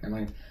off. And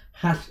I'm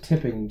hat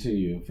tipping to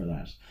you for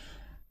that.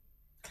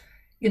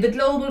 Yeah, the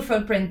global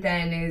footprint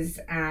then is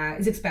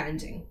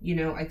expanding.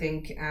 I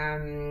think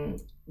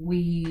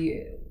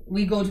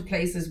we go to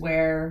places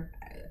where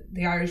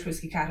the Irish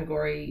whiskey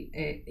category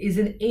is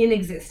in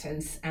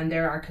existence, and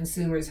there are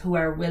consumers who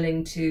are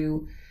willing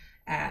to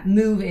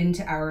move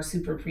into our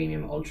super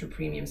premium, ultra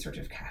premium sort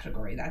of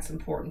category. That's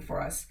important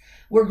for us.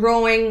 We're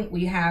growing.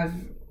 We have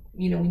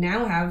we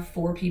now have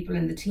 4 people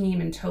in the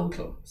team in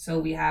total. So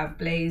we have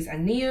Blaise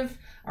and Niamh,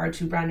 our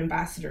 2 brand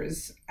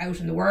ambassadors out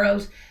in the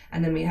world.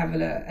 And then we have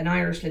an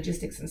Irish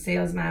logistics and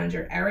sales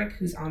manager, Eric,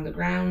 who's on the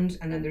ground.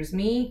 And then there's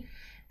me.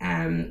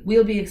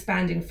 We'll be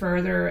expanding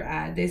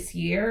further this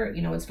year.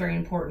 It's very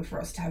important for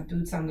us to have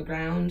boots on the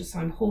ground. So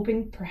I'm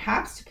hoping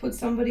perhaps to put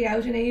somebody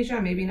out in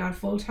Asia, maybe not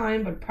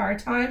full-time, but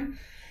part-time.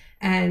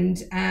 And,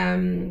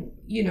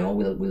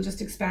 we'll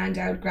just expand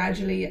out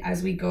gradually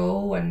as we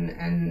go.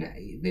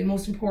 And the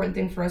most important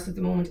thing for us at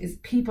the moment is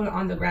people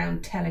on the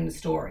ground telling the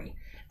story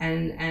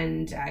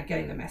and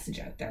getting the message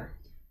out there.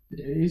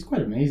 It's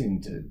quite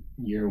amazing to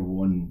year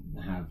one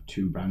have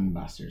 2 brand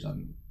ambassadors out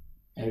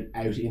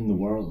in the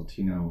world.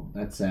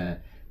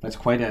 That's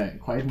quite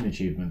an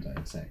achievement,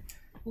 I'd say.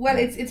 Well,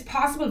 it's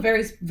possible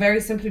very, very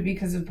simply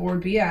because of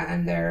Board Bia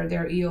and their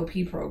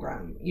EOP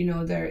program.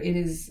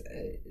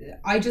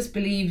 I just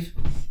believe,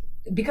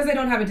 because I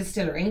don't have a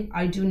distillery,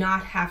 I do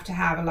not have to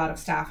have a lot of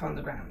staff on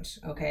the ground.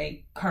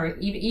 Okay,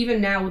 even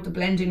now with the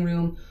blending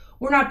room,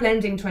 we're not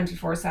blending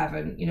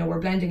 24/7. We're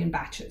blending in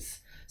batches.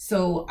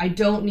 So I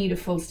don't need a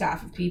full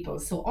staff of people.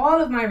 So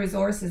all of my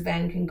resources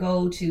then can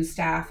go to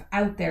staff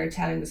out there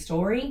telling the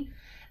story.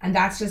 And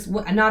that's just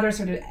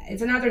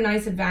it's another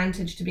nice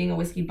advantage to being a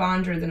whiskey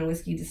bonder than a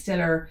whiskey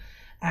distiller.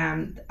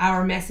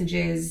 Our message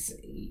is,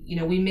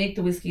 we make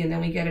the whiskey and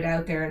then we get it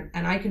out there,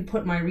 and I can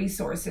put my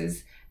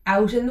resources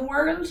out in the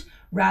world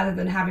rather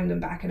than having them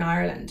back in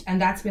Ireland.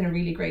 And that's been a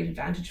really great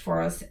advantage for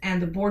us.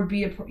 And the Board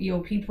Bia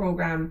EOP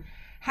program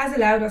has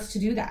allowed us to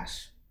do that.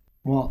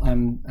 Well,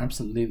 I'm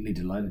absolutely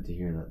delighted to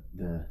hear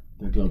that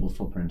the global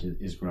footprint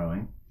is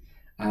growing.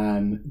 Do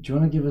you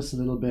want to give us a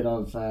little bit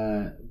of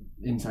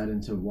insight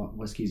into what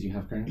whiskies you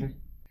have currently?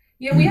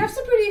 Yeah, we have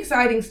some pretty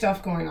exciting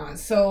stuff going on.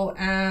 So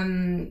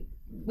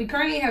we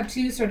currently have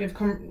 2 sort of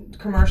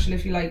commercial,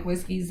 if you like,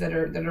 whiskies that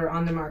are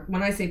on the market.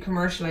 When I say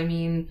commercial, I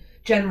mean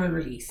general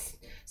release.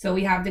 So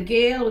we have the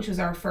Gale, which was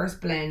our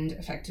first blend,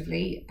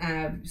 effectively,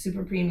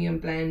 super premium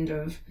blend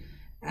of,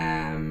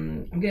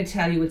 I'm going to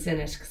tell you what's in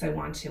it because I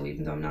want to,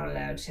 even though I'm not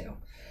allowed to.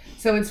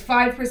 So it's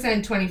 5%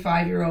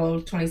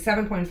 25-year-old,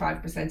 27.5%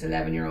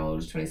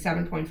 11-year-old,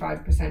 27.5%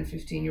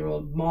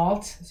 15-year-old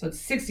malt. So it's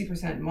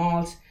 60%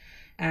 malt.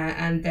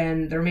 And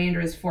then the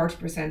remainder is 40%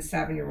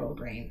 7-year-old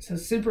grain. So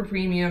super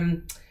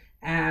premium.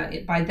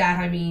 By that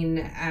I mean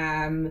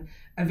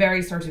a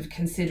very sort of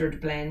considered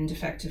blend,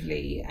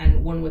 effectively,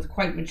 and one with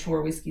quite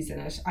mature whiskies in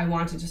it. I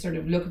wanted to sort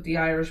of look at the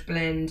Irish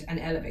blend and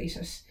elevate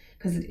it,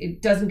 because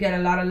it doesn't get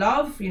a lot of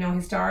love,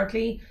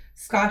 historically.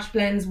 Scotch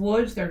blends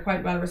would, they're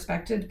quite well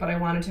respected, but I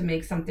wanted to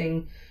make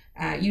something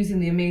using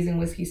the amazing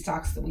whiskey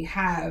stocks that we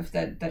have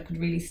that could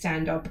really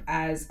stand up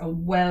as a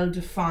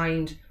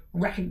well-defined,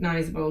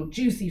 recognizable,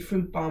 juicy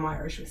fruit bomb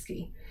Irish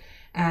whiskey.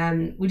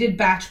 We did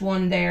batch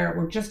 1 there.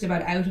 We're just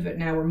about out of it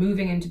now. We're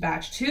moving into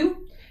batch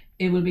 2.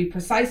 It will be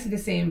precisely the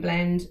same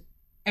blend.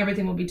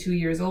 Everything will be 2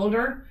 years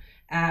older,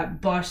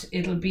 but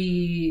it'll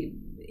be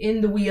in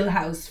the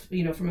wheelhouse,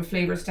 from a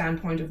flavor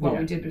standpoint of what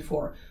we did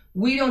before.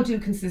 We don't do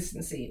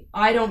consistency.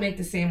 I don't make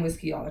the same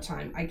whiskey all the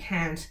time. I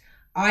can't.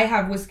 I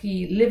have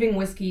living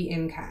whiskey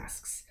in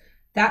casks.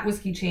 That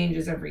whiskey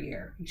changes every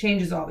year. It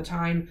changes all the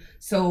time.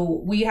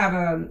 So we have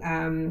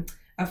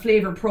a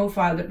flavor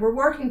profile that we're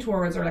working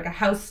towards, or like a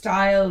house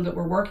style that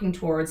we're working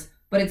towards,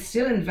 but it's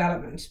still in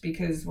development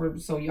because we're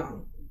so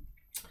young.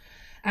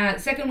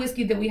 Second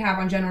whiskey that we have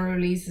on general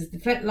release is the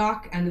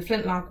Flintlock, and the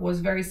Flintlock was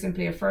very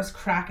simply a first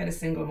crack at a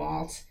single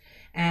malt.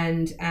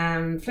 And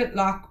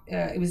Flintlock,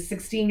 it was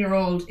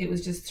 16-year-old. It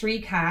was just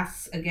 3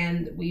 casks.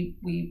 Again,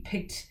 we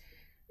picked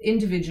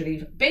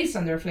individually based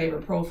on their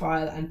flavor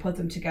profile and put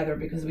them together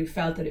because we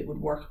felt that it would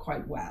work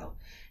quite well.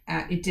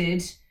 It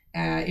did.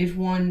 It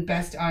won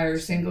Best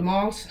Irish Single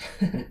Malt.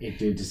 It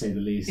did, to say the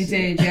least. It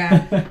did,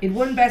 yeah. It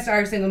won Best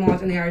Irish Single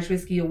Malt in the Irish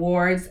Whiskey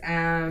Awards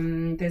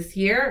this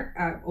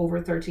year,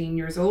 over 13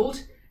 years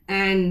old.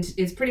 And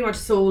it's pretty much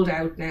sold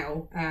out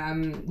now.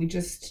 We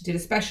just did a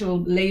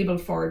special label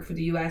for it for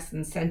the US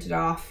and sent it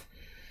off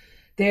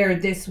there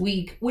this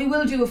week. We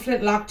will do a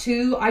Flintlock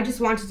too. I just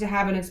wanted to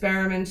have an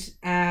experiment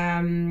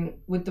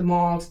with the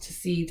malt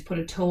to put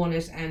a toe on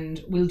it,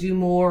 and we'll do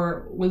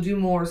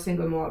more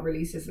single malt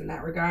releases in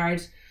that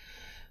regard.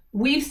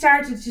 We've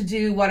started to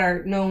do what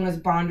are known as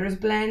Bonders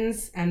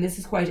blends, and this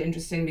is quite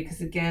interesting because,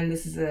 again,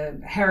 this is a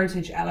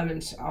heritage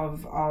element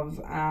of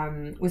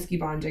whiskey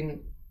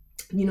bonding.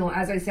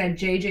 As I said,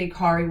 J.J.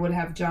 Corrie would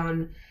have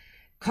done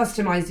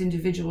customized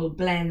individual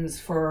blends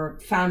for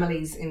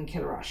families in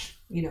Kilrush.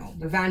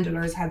 The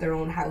Vandelers had their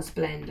own house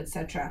blend,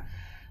 etc.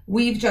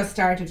 We've just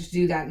started to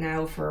do that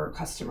now for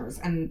customers,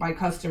 and by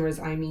customers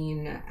I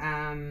mean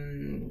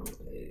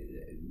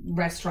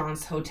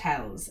restaurants,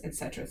 hotels,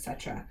 etc.,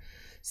 etc.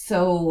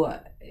 So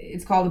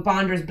it's called the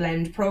Bonders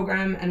Blend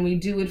program, and we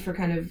do it for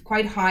kind of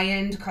quite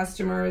high-end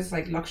customers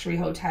like luxury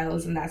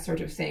hotels and that sort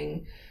of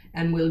thing.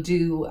 And we'll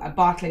do a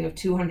bottling of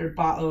 200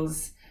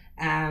 bottles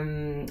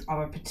of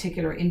a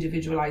particular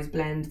individualized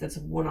blend that's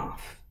a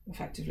one-off,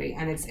 effectively,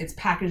 and it's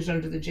packaged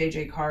under the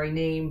J.J. Corrie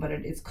name, but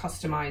it's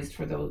customized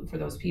for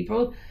those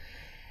people.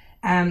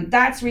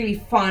 That's really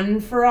fun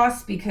for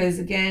us because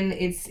again,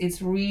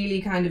 it's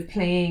really kind of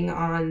playing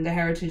on the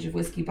heritage of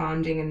whiskey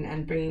bonding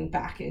and bringing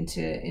back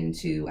into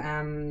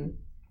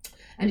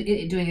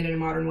doing it in a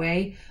modern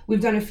way. We've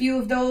done a few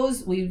of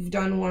those. We've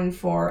done one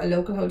for a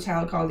local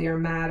hotel called the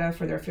Armada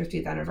for their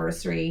 50th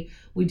anniversary.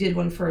 We did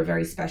one for a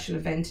very special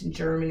event in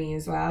Germany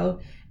as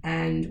well.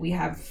 And we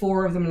have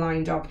 4 of them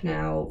lined up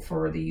now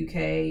for the UK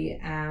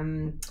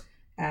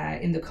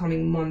in the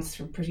coming months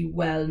from pretty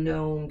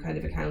well-known kind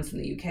of accounts in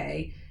the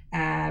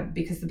UK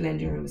because the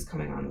blending room is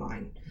coming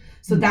online.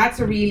 So that's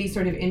a really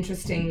sort of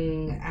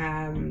interesting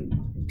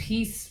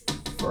piece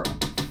for...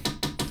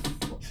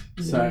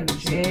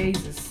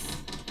 Jesus.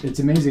 It's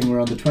amazing.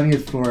 We're on the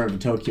 20th floor of a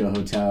Tokyo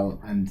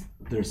hotel, and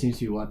there seems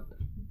to be what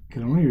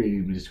can only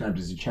really be described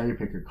as a cherry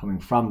picker coming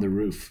from the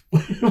roof.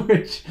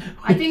 which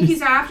I think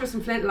he's after some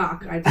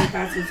flintlock. I think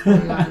that's what's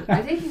going on.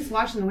 I think he's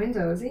washing the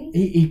window, is he?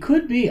 He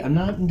could be. I'm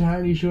not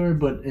entirely sure,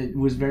 but it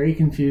was very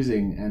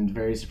confusing and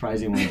very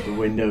surprising when the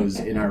windows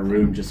in our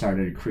room just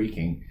started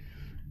creaking.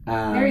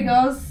 There he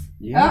goes.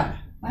 Yeah.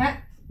 Oh, what?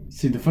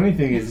 See, the funny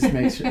thing is,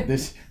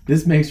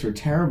 this makes for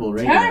terrible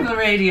radio. Terrible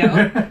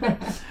radio.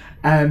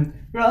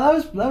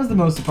 Well, that was the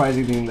most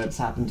surprising thing that's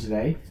happened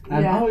today.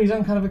 Yeah. Oh, he's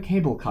on kind of a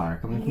cable car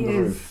coming from the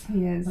roof.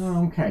 He is.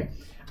 Oh, okay.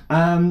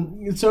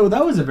 So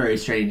that was a very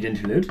strange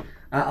interlude.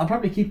 I'll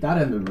probably keep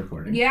that in the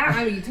recording. Yeah,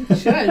 I mean, you think you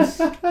should.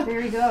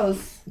 There he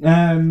goes.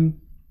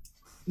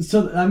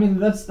 So I mean,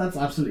 that's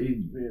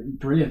absolutely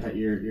brilliant that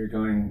you're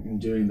going and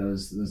doing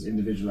those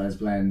individualized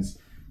blends.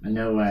 I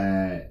know.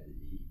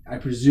 I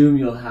presume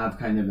you'll have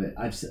kind of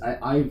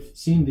I've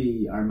seen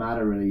the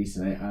Armada release,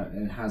 and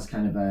it has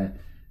kind of a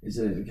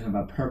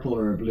purple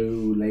or a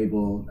blue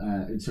label,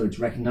 so it's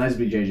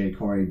recognizably JJ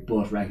Corey,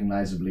 but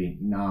recognizably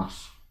not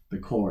the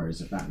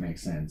cores, if that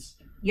makes sense.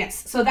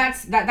 Yes, so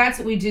that's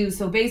what we do.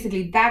 So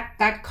basically,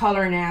 that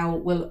color now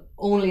will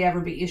only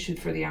ever be issued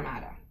for the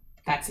Armada.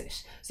 That's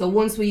it. So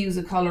once we use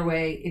a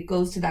colorway, it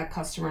goes to that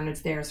customer and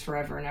it's theirs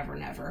forever and ever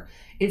and ever.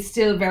 It's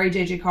still very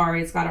JJ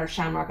Corey. It's got our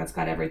shamrock. It's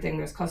got everything.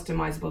 There's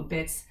customizable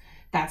bits.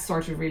 That's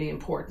sort of really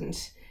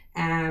important.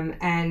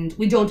 And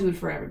we don't do it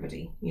for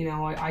everybody. You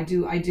know, I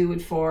do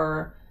it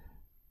for,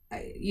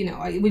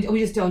 we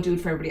just don't do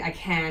it for everybody.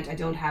 I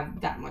don't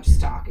have that much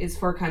stock. It's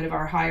for kind of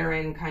our higher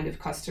end kind of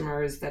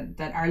customers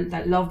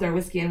that love their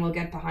whiskey and will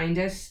get behind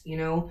it, you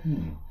know.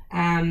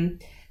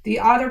 The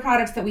other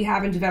products that we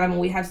have in development,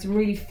 we have some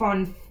really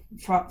fun,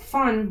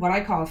 what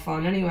I call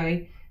fun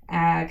anyway,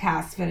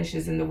 cast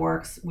finishes in the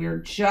works. We're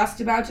just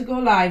about to go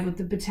live with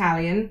the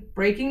Battalion.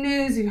 Breaking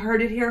news, you've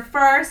heard it here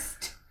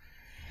first.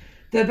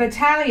 The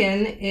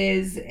Battalion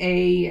is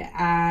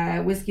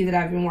a whiskey that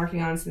I've been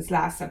working on since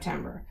last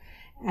September.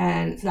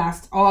 And it's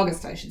last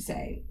August, I should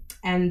say.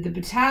 And the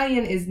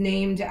Battalion is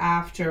named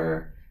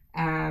after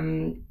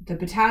the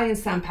Battalion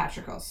St.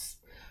 Patrick's,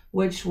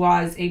 which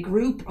was a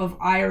group of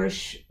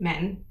Irish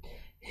men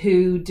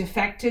who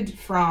defected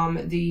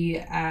from the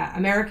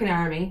American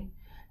Army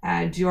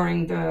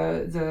during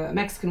the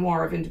Mexican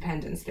War of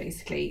Independence,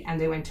 basically, and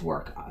they went to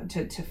work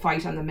to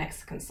fight on the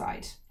Mexican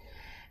side.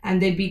 And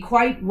they'd be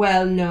quite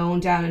well known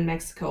down in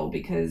Mexico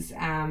because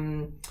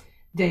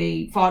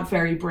they fought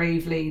very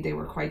bravely. They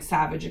were quite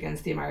savage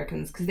against the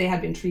Americans because they had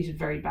been treated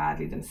very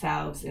badly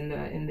themselves in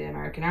the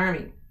American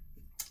Army.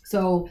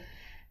 So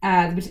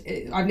I've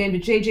named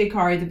it JJ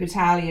Corey, the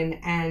Battalion,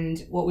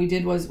 and what we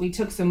did was we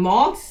took some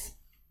malts,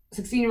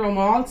 16-year-old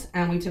malt,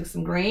 and we took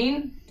some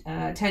grain,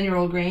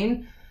 10-year-old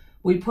grain.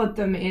 We put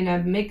them in a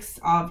mix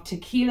of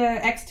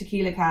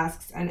ex-tequila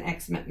casks and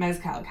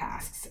ex-mezcal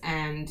casks,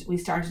 and we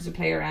started to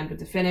play around with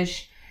the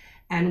finish,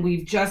 and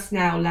we've just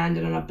now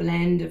landed on a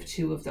blend of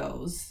 2 of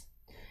those.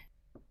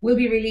 We'll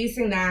be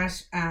releasing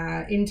that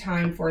in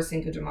time for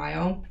Cinco de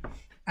Mayo.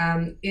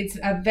 It's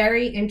a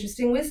very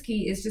interesting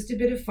whiskey. It's just a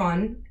bit of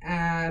fun.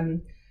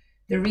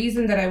 The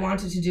reason that I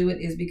wanted to do it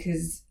is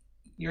because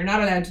you're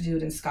not allowed to do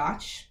it in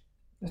Scotch,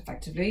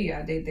 effectively.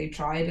 Yeah, they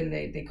tried and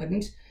they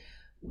couldn't.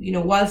 You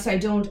know, whilst I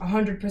don't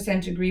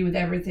 100% agree with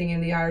everything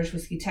in the Irish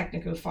whiskey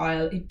technical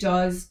file, it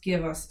does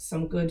give us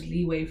some good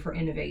leeway for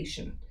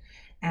innovation.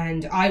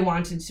 And I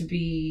wanted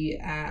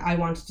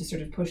to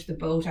sort of push the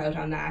boat out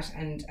on that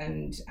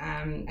and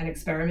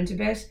experiment a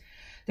bit.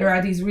 There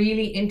are these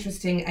really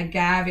interesting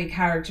agave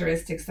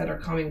characteristics that are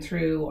coming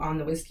through on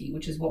the whiskey,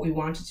 which is what we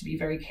wanted to be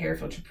very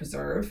careful to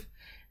preserve.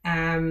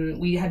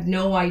 We had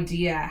no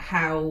idea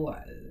how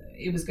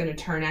it was going to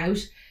turn out.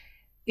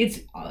 It's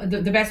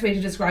the best way to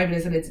describe it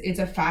is that it's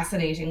a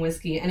fascinating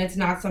whiskey, and it's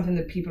not something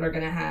that people are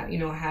going to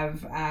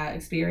have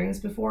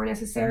experienced before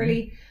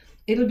necessarily. Mm-hmm.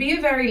 It'll be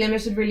a very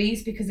limited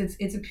release because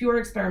it's a pure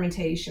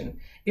experimentation.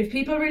 If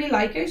people really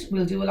like it,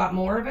 we'll do a lot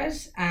more of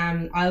it.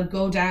 I'll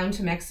go down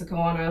to Mexico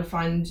and I'll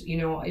find,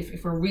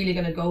 if we're really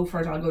going to go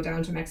for it, I'll go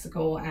down to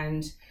Mexico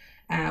and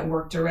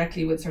work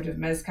directly with sort of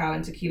mezcal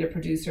and tequila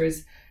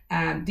producers.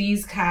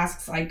 These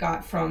casks I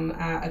got from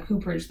a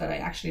cooperage that I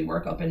actually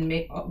work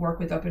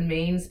with up in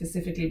Maine,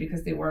 specifically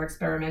because they were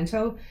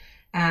experimental.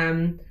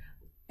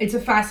 It's a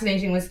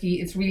fascinating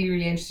whiskey. It's really,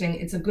 really interesting.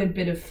 It's a good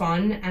bit of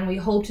fun, and we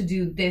hope to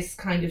do this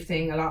kind of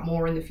thing a lot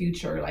more in the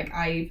future. Like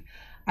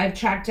I've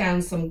tracked down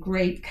some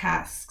great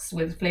casks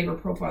with flavor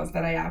profiles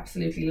that I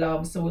absolutely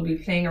love. So we'll be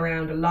playing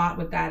around a lot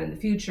with that in the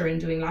future and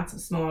doing lots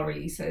of small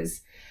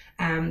releases.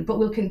 But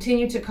we'll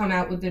continue to come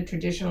out with the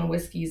traditional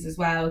whiskies as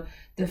well.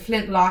 The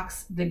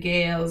Flintlocks, the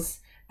Gales,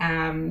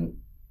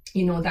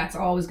 that's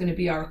always going to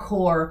be our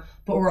core,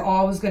 but we're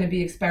always going to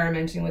be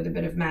experimenting with a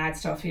bit of mad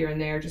stuff here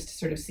and there just to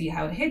sort of see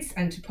how it hits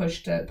and to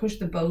push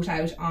the boat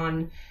out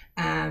on,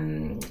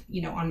 on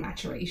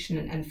maturation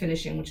and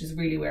finishing, which is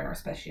really where our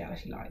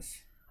speciality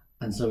lies.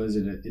 And so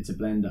it's a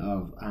blend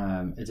of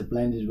it's a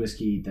blended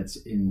whiskey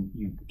that's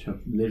you took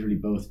literally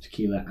both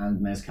tequila and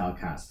mezcal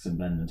casks and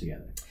blend them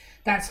together.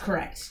 That's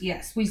correct.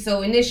 Yes.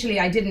 So initially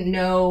I didn't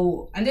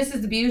know, and this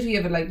is the beauty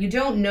of it, like you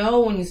don't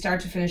know when you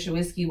start to finish a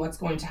whiskey what's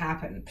going to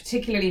happen,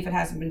 particularly if it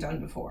hasn't been done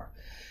before.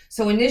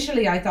 So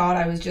initially I thought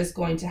I was just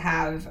going to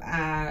have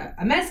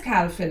a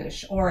mezcal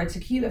finish or a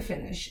tequila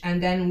finish,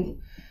 and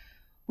then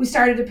we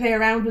started to play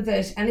around with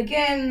it. And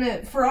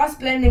again, for us,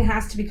 blending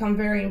has to become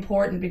very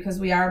important because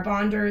we are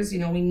bonders.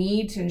 We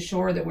need to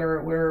ensure that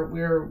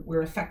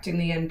we're affecting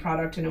the end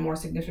product in a more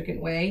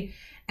significant way.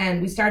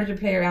 And we started to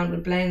play around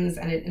with blends,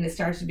 and it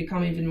started to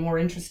become even more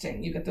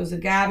interesting. You get those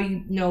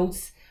agave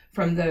notes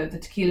from the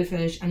tequila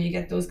finish, and you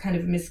get those kind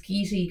of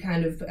mesquite,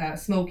 kind of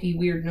smoky,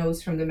 weird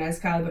notes from the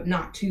mezcal, but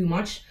not too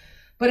much.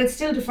 But it's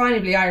still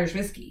definably Irish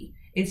whiskey.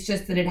 It's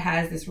just that it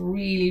has this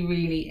really,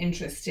 really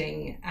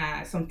interesting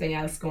something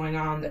else going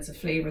on that's a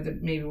flavor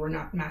that maybe we're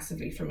not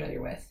massively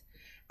familiar with.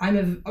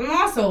 I'm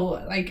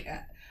also like,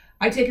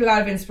 I take a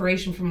lot of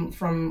inspiration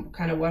from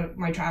kind of what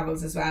my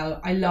travels as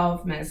well. I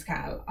love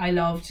mezcal. I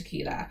love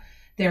tequila.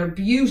 They're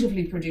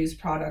beautifully produced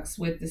products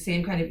with the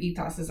same kind of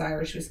ethos as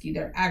Irish whiskey.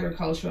 They're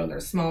agricultural, they're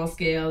small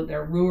scale,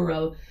 they're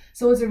rural.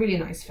 So it's a really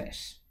nice fit.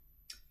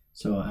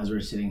 So as we're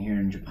sitting here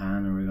in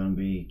Japan, are we going to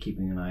be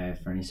keeping an eye out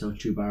for any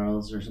sochu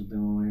barrels or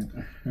something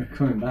when we're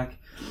coming back?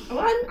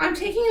 Well, I'm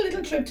taking a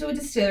little trip to a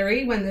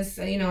distillery when this,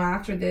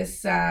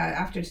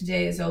 after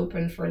today is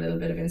open for a little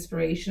bit of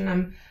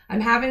inspiration.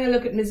 I'm having a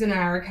look at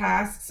Mizunara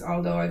casks,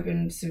 although I've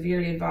been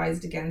severely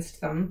advised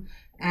against them.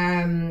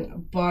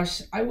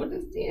 But I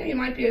wouldn't, you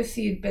might be able to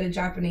see a bit of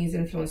Japanese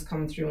influence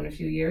coming through in a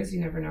few years.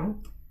 You never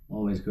know.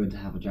 Always good to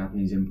have a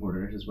Japanese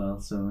importer as well.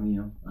 So,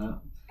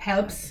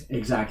 helps.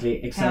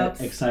 Exactly.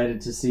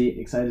 Excited to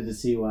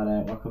see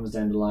what comes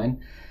down the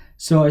line.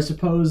 So I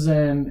suppose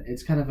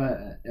it's kind of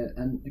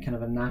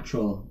a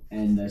natural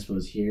end, I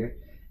suppose, here.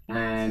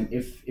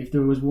 If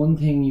there was one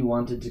thing you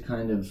wanted to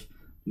kind of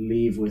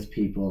leave with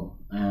people,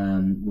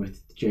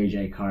 with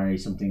JJ Carey,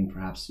 something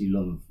perhaps you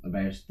love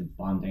about the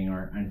bonding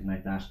or anything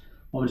like that,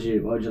 what would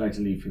you like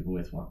to leave people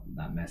with? What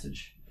that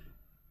message?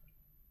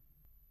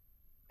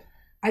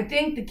 I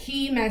think the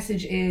key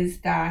message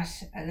is that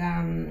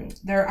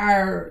there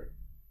are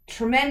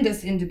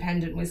tremendous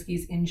independent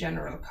whiskies in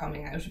general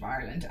coming out of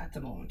Ireland at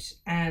the moment.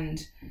 And,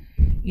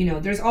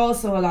 there's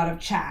also a lot of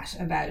chat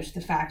about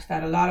the fact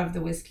that a lot of the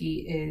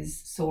whiskey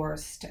is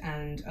sourced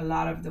and a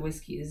lot of the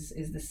whiskey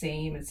is the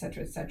same,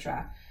 etc.,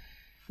 etc.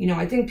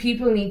 I think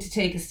people need to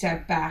take a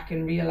step back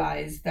and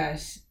realize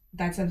that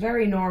that's a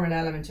very normal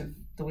element of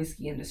the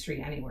whiskey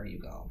industry anywhere you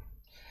go.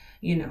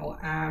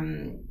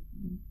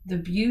 The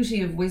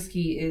beauty of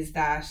whiskey is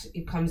that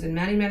it comes in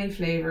many, many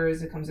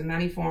flavors. It comes in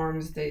many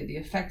forms. The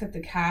effect that the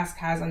cask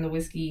has on the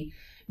whiskey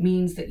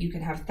means that you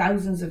can have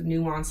thousands of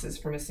nuances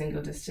from a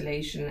single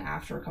distillation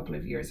after a couple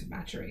of years of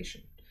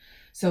maturation.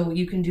 So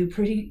you can do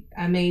pretty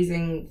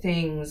amazing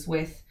things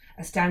with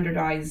a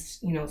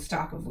standardized,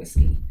 stock of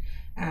whiskey.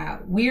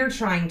 We're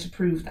trying to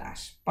prove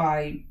that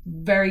by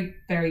very,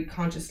 very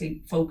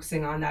consciously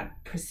focusing on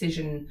that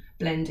precision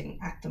blending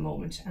at the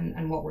moment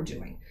and what we're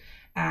doing.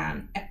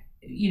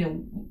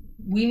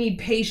 We need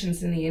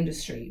patience in the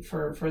industry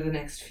for the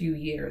next few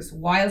years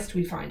whilst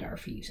we find our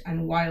feet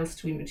and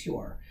whilst we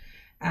mature.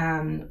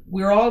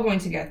 We're all going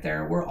to get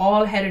there. We're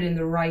all headed in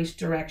the right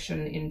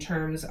direction in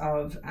terms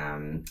of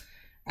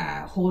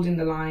holding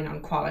the line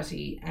on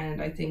quality,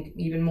 and I think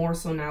even more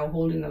so now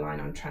holding the line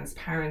on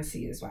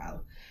transparency as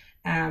well.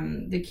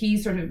 The key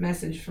sort of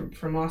message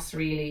from us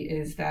really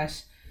is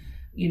that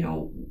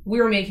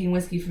we're making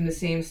whiskey from the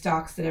same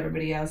stocks that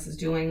everybody else is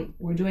doing.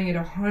 We're doing it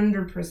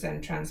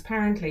 100%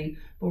 transparently,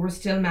 but we're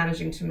still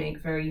managing to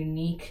make very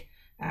unique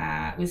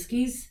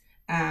whiskies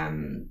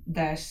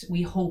that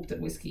we hope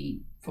that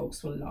whiskey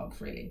folks will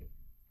love, really.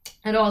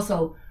 And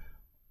also,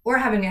 we're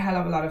having a hell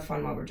of a lot of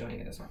fun while we're doing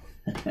it as well.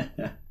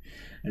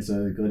 It's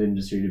a good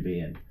industry to be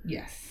in.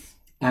 Yes.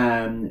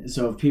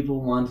 So if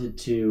people wanted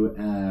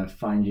to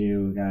find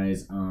you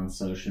guys on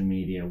social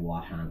media,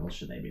 what handle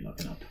should they be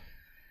looking up?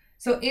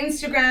 So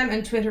Instagram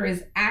and Twitter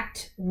is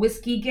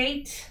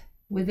 @WhiskeyGate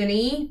with an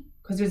E,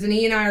 because there's an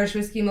E in Irish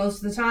whiskey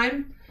most of the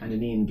time. And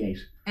an E in Gate.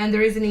 And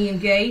there is an E in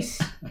Gate.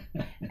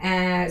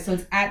 So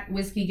it's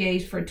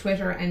 @WhiskeyGate for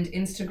Twitter and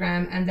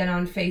Instagram. And then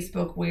on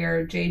Facebook,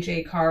 we're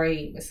JJ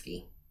Carey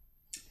Whiskey.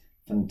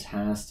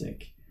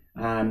 Fantastic.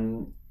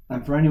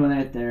 And for anyone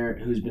out there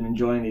who's been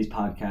enjoying these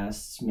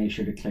podcasts, make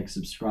sure to click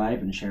subscribe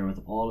and share with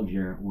all of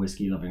your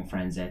whiskey loving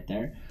friends out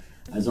there.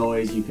 As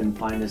always, you can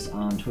find us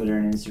on Twitter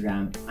and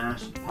Instagram at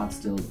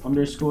potstilled_.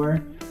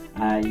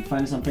 You can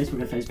find us on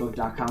Facebook at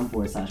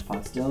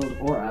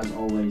facebook.com/potstilled, or as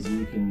always,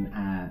 you can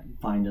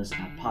find us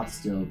at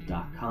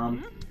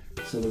potstilled.com.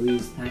 So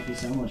Louise, thank you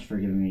so much for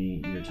giving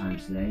me your time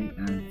today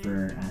and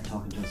for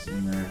talking to us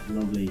in our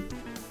lovely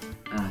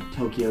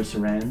Tokyo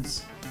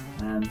surrounds.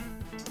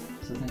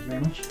 So thank you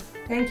very much.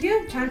 Thank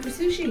you. Time for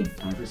sushi.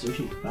 Time for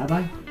sushi. Bye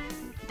bye.